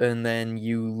plummeted and then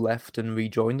you left and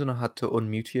rejoined and I had to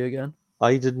unmute you again.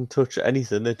 I didn't touch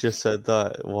anything. It just said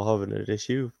that we're having an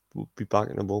issue. We'll be back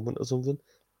in a moment or something.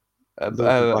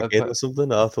 Back in or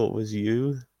something. I thought it was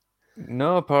you.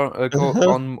 No, apparently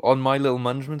on my little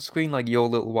management screen, like your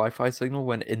little Wi-Fi signal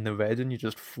went in the red and you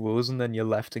just froze and then you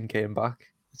left and came back.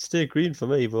 It stayed green for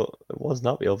me, but it wasn't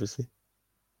happy, obviously.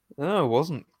 No, it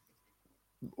wasn't.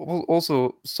 Well,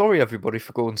 also, sorry everybody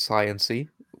for going science-y.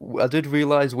 I did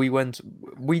realise we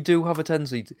do have a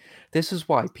tendency this is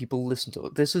why people listen to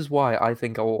us. This is why I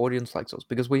think our audience likes us,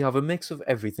 because we have a mix of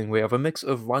everything. We have a mix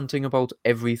of ranting about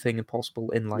everything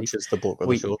possible in life. Which is the bulk of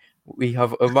the show. We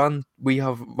have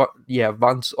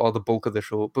rants are the bulk of the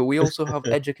show, but we also have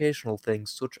educational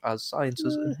things such as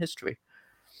sciences and history.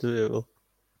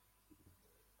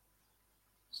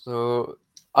 So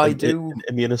I do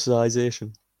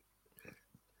immunization.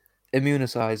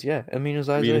 Immunicize, yeah.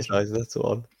 Immunization. Immunicize, that's the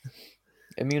one.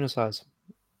 Immunicize.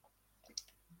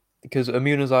 Because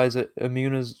immunization?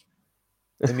 Immunization.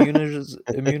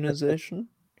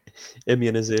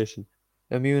 Immunization.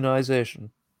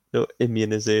 No,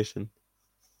 immunization.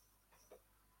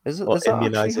 Is that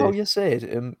actually how you say it?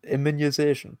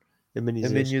 Immunization.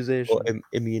 Immunization.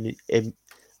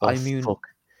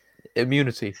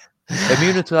 Immunity.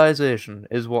 Immunization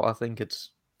is what I think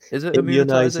it's. Is it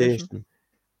immunization?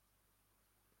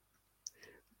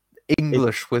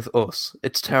 English with us.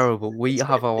 It's terrible. We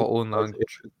have our own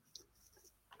language.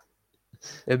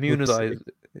 Immunization.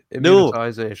 No,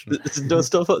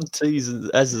 stop on T's and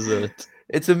S's in it.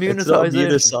 It's immunization.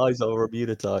 It's not immunicize or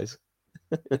immunitize.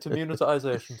 It's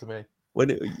immunization to me.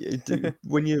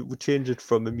 When you change it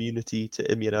from immunity to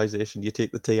immunization, you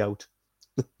take the T out.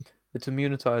 It's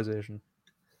immunization.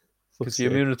 Because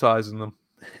you're immunizing them.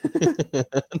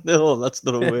 No, that's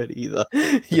not a word either.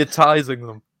 You're tizing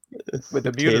them with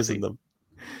immunity. Them.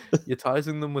 You're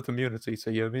tizing them with immunity, so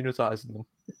you're immunizing them.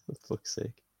 For fuck's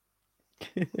sake.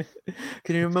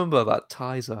 Can you remember that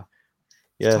Tizer?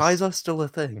 Yes. Is Tizer still a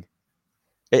thing?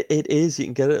 It is. You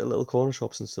can get it at little corner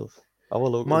shops and stuff. Our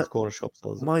local corner shop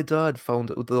sells it. My dad found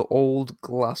the old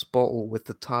glass bottle with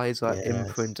the Tizer Yes.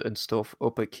 imprint and stuff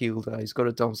up at Kielder. He's got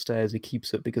it downstairs. He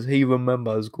keeps it because he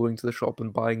remembers going to the shop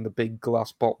and buying the big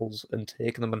glass bottles and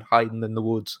taking them and hiding them in the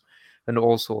woods and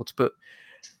all sorts. But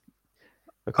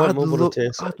I can't remember what it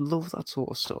tastes like. I'd love that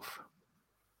sort of stuff.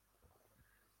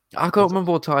 I can't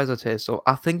remember what Tizer tastes of.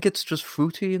 I think it's just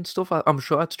fruity and stuff. I'm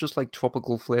sure it's just like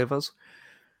tropical flavors.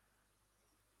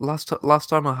 Last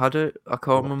time I had it, I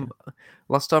can't remember.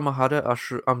 Last time I had it,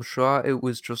 I'm sure it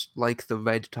was just like the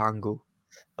Red Tango.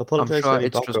 I'm sure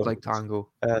it's just like Tango.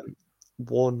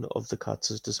 One of the cats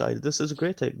has decided this is a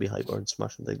great time to be hyper and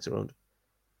smashing things around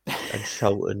and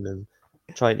shouting and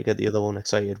trying to get the other one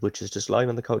excited, which is just lying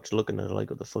on the couch looking at her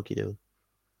like, what the fuck you doing?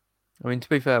 I mean, to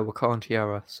be fair, we can't hear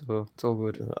her, so it's all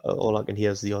good. All I can hear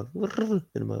is the odd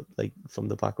in my, like from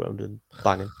the background and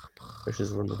banging, which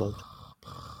is running about.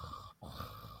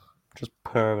 Just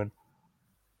purring.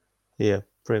 Yeah,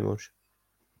 pretty much.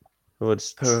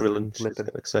 Everyone's trilling, getting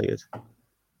excited.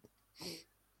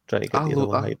 Trying to get the other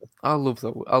one hyper. I love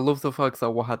that. I love the fact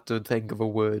that we had to think of a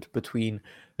word between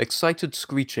excited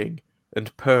screeching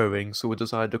and purring, so we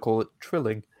decided to call it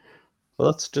trilling.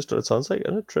 Well, that's just what it sounds like,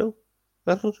 isn't it? Trill?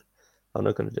 I'm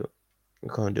not going to do it. I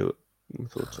can't do it. I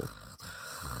thought so.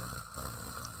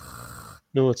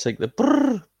 No, it's like the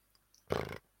brrr.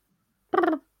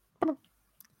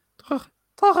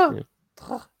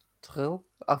 Trill.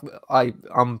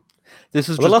 This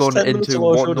is just going into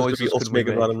what noises could we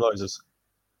make. Random noises.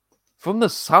 From the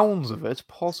sounds of it,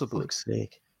 possibly. For fuck's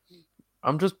sake.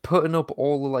 I'm just putting up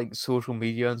all the like social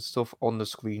media and stuff on the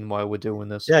screen while we're doing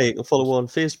this. Yeah, you can follow on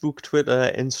Facebook,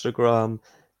 Twitter, Instagram.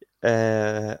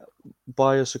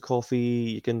 Buy us a coffee.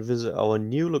 You can visit our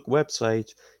new look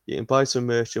website. You can buy some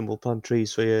merch and we'll plant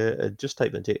trees for you. Just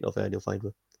type in Taking Off Air and you'll find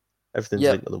it. Everything's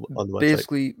linked on the website.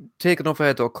 Basically,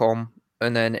 takenoffair.com,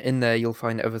 and then in there you'll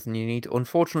find everything you need.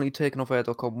 Unfortunately,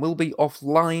 takenoffair.com will be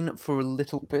offline for a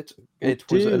little bit. It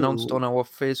was announced on our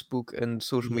Facebook and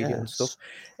social media and stuff.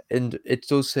 And it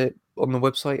does say on the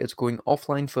website it's going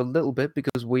offline for a little bit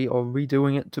because we are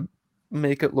redoing it to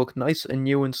make it look nice and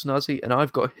new and snazzy, and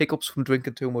I've got hiccups from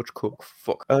drinking too much Coke.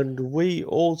 Fuck. And we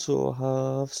also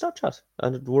have Snapchat,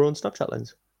 and we're on Snapchat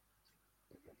lens.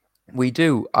 We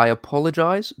do. I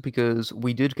apologize because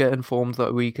we did get informed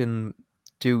that we can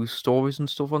do stories and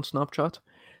stuff on Snapchat.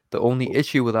 The only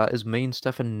issue with that is me and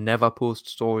Stefan never post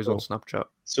stories on Snapchat.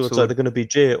 So it's either going to be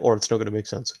J or it's not going to make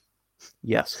sense.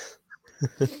 Yes.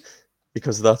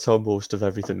 Because that's how most of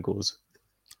everything goes.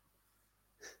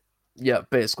 Yeah,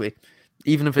 basically.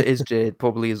 Even if it is J, it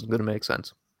probably isn't going to make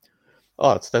sense.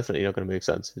 Oh, it's definitely not going to make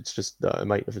sense. It's just it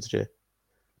might if it's J.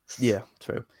 Yeah,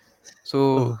 true.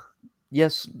 So,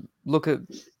 yes, look at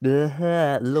English.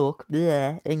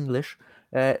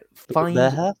 Find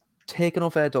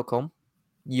takenoffair.com.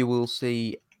 You will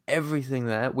see everything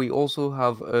there. We also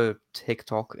have a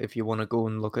TikTok if you want to go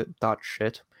and look at that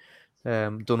shit.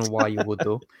 Don't know why you would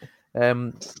though.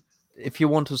 If you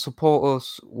want to support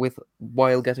us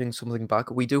while getting something back,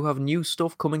 we do have new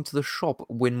stuff coming to the shop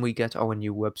when we get our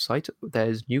new website.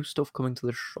 There's new stuff coming to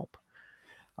the shop.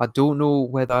 I don't know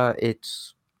whether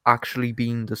it's actually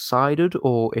been decided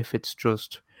or if it's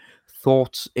just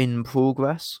thoughts in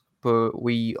progress, but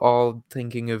we are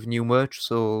thinking of new merch,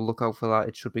 so look out for that.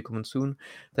 It should be coming soon.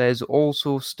 There's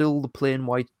also still the plain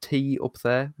white tee up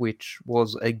there, which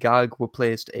was a gag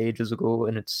replaced ages ago,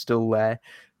 and it's still there,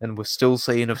 and we're still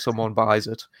seeing if someone buys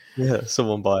it. Yeah,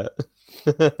 someone buy it.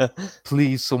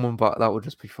 Please, someone buy it. That would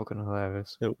just be fucking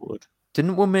hilarious. It would.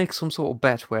 Didn't we make some sort of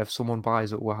bet where if someone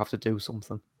buys it, we'll have to do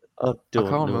something? I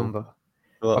can't remember.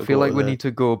 I feel like we need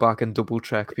to go back and double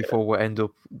check before we end up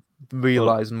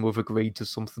realizing we've agreed to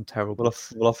something terrible.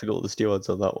 We'll have to go with the stewards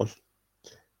on that one.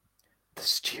 The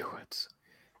stewards.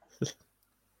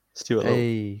 Stuart Little.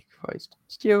 Hey, Christ.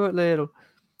 Stuart Little.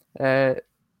 But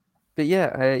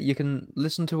yeah, you can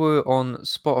listen to her on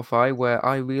Spotify, where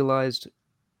I realized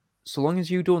so long as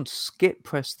you don't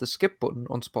press the skip button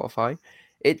on Spotify,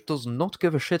 it does not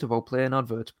give a shit about playing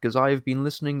adverts, because I have been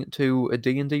listening to a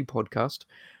D&D podcast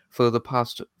for the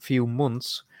past few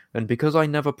months, and because I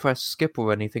never press skip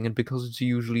or anything, and because it's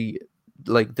usually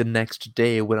like the next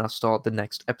day when I start the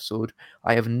next episode,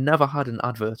 I have never had an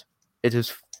advert. It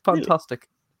is fantastic.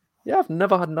 Really? Yeah, I've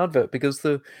never had an advert because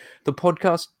the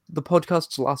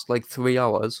podcasts last like 3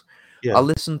 hours. Yeah. I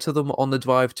listen to them on the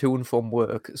drive to and from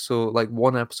work, so like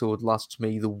one episode lasts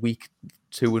me the week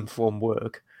to and from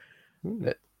work,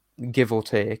 give or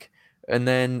take. And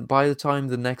then by the time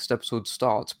the next episode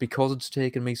starts, because it's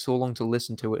taken me so long to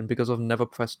listen to it, and because I've never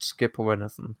pressed skip or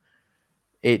anything,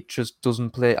 it just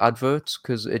doesn't play adverts,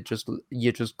 because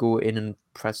you just go in and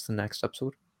press the next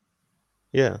episode.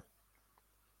 Yeah.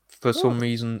 For some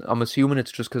reason, I'm assuming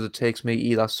it's just because it takes me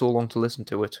either so long to listen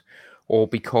to it, or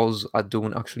because I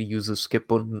don't actually use the skip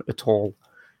button at all.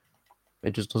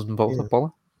 It just doesn't bother.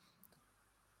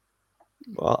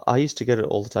 Well, I used to get it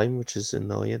all the time, which is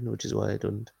annoying, which is why I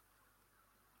don't.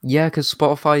 Yeah, because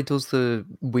Spotify does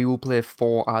we will play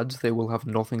 4 ads. They will have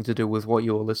nothing to do with what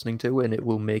you're listening to, and it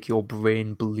will make your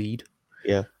brain bleed.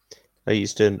 Yeah, I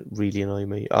used to really annoy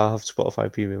me. I have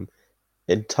Spotify Premium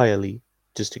entirely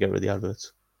just to get rid of the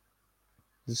adverts.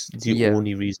 It's the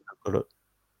only reason I've got it.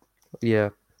 Yeah.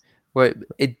 Well,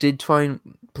 it did try and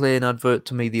play an advert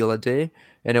to me the other day,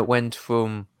 and it went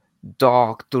from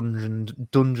dark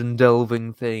dungeon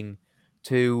delving thing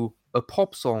to a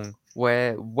pop song.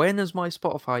 Where when has my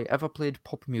Spotify ever played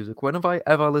pop music? When have I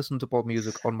ever listened to pop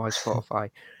music on my Spotify?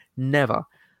 Never.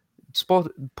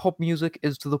 Pop music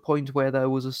is to the point where there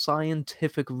was a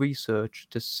scientific research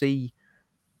to see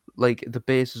like the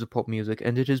basis of pop music,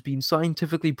 and it has been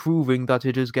scientifically proving that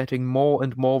it is getting more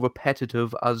and more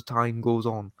repetitive as time goes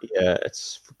on. Yeah,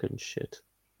 it's fucking shit.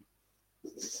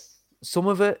 Some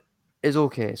of it is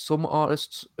okay. Some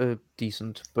artists are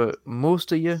decent, but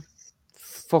most of you,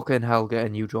 fucking hell, get a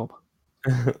new job.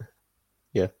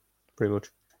 Yeah, pretty much.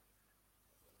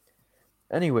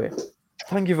 Anyway,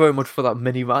 thank you very much for that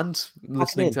mini rant.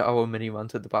 Listening to our mini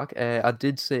rant at the back. I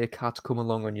did say a cat come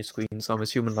along on your screen, so I'm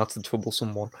assuming that's the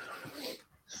troublesome one.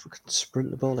 Fucking sprint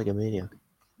the ball like a maniac.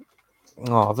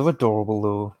 Oh, they're adorable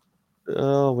though.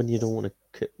 Oh, when you don't want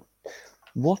to.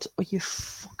 What are you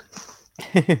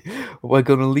fucking? We're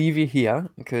going to leave you here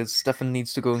because Stefan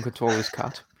needs to go and control his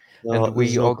cat, and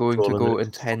we are going to go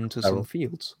and tend to some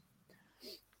fields.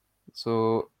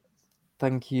 So,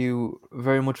 thank you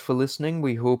very much for listening.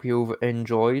 We hope you've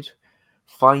enjoyed.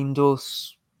 Find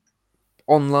us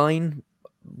online,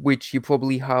 which you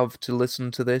probably have to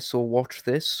listen to this or watch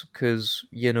this, because,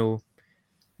 you know,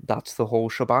 that's the whole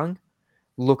shebang.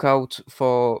 Look out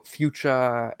for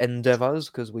future endeavors,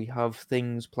 because we have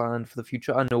things planned for the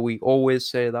future. I know we always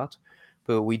say that,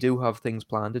 but we do have things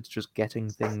planned. It's just getting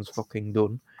things fucking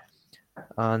done.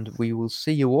 And we will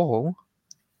see you all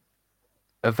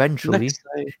eventually.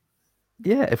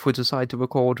 Yeah, if we decide to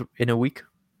record in a week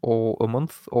or a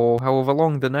month or however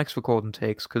long the next recording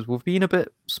takes, because we've been a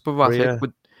bit sporadic.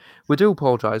 We do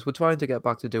apologise. We're trying to get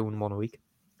back to doing one a week.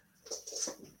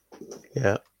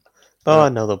 Yeah. Oh,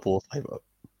 now they're both over.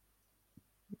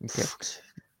 Okay.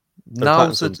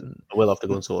 Now's we'll have to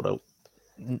go and sort out.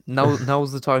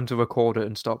 Now's the time to record it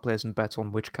and start placing bets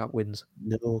on which cat wins.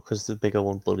 No, because the bigger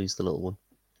one bullies the little one.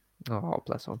 Oh,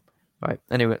 bless him. Right.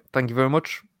 Anyway, thank you very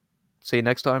much. See you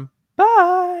next time.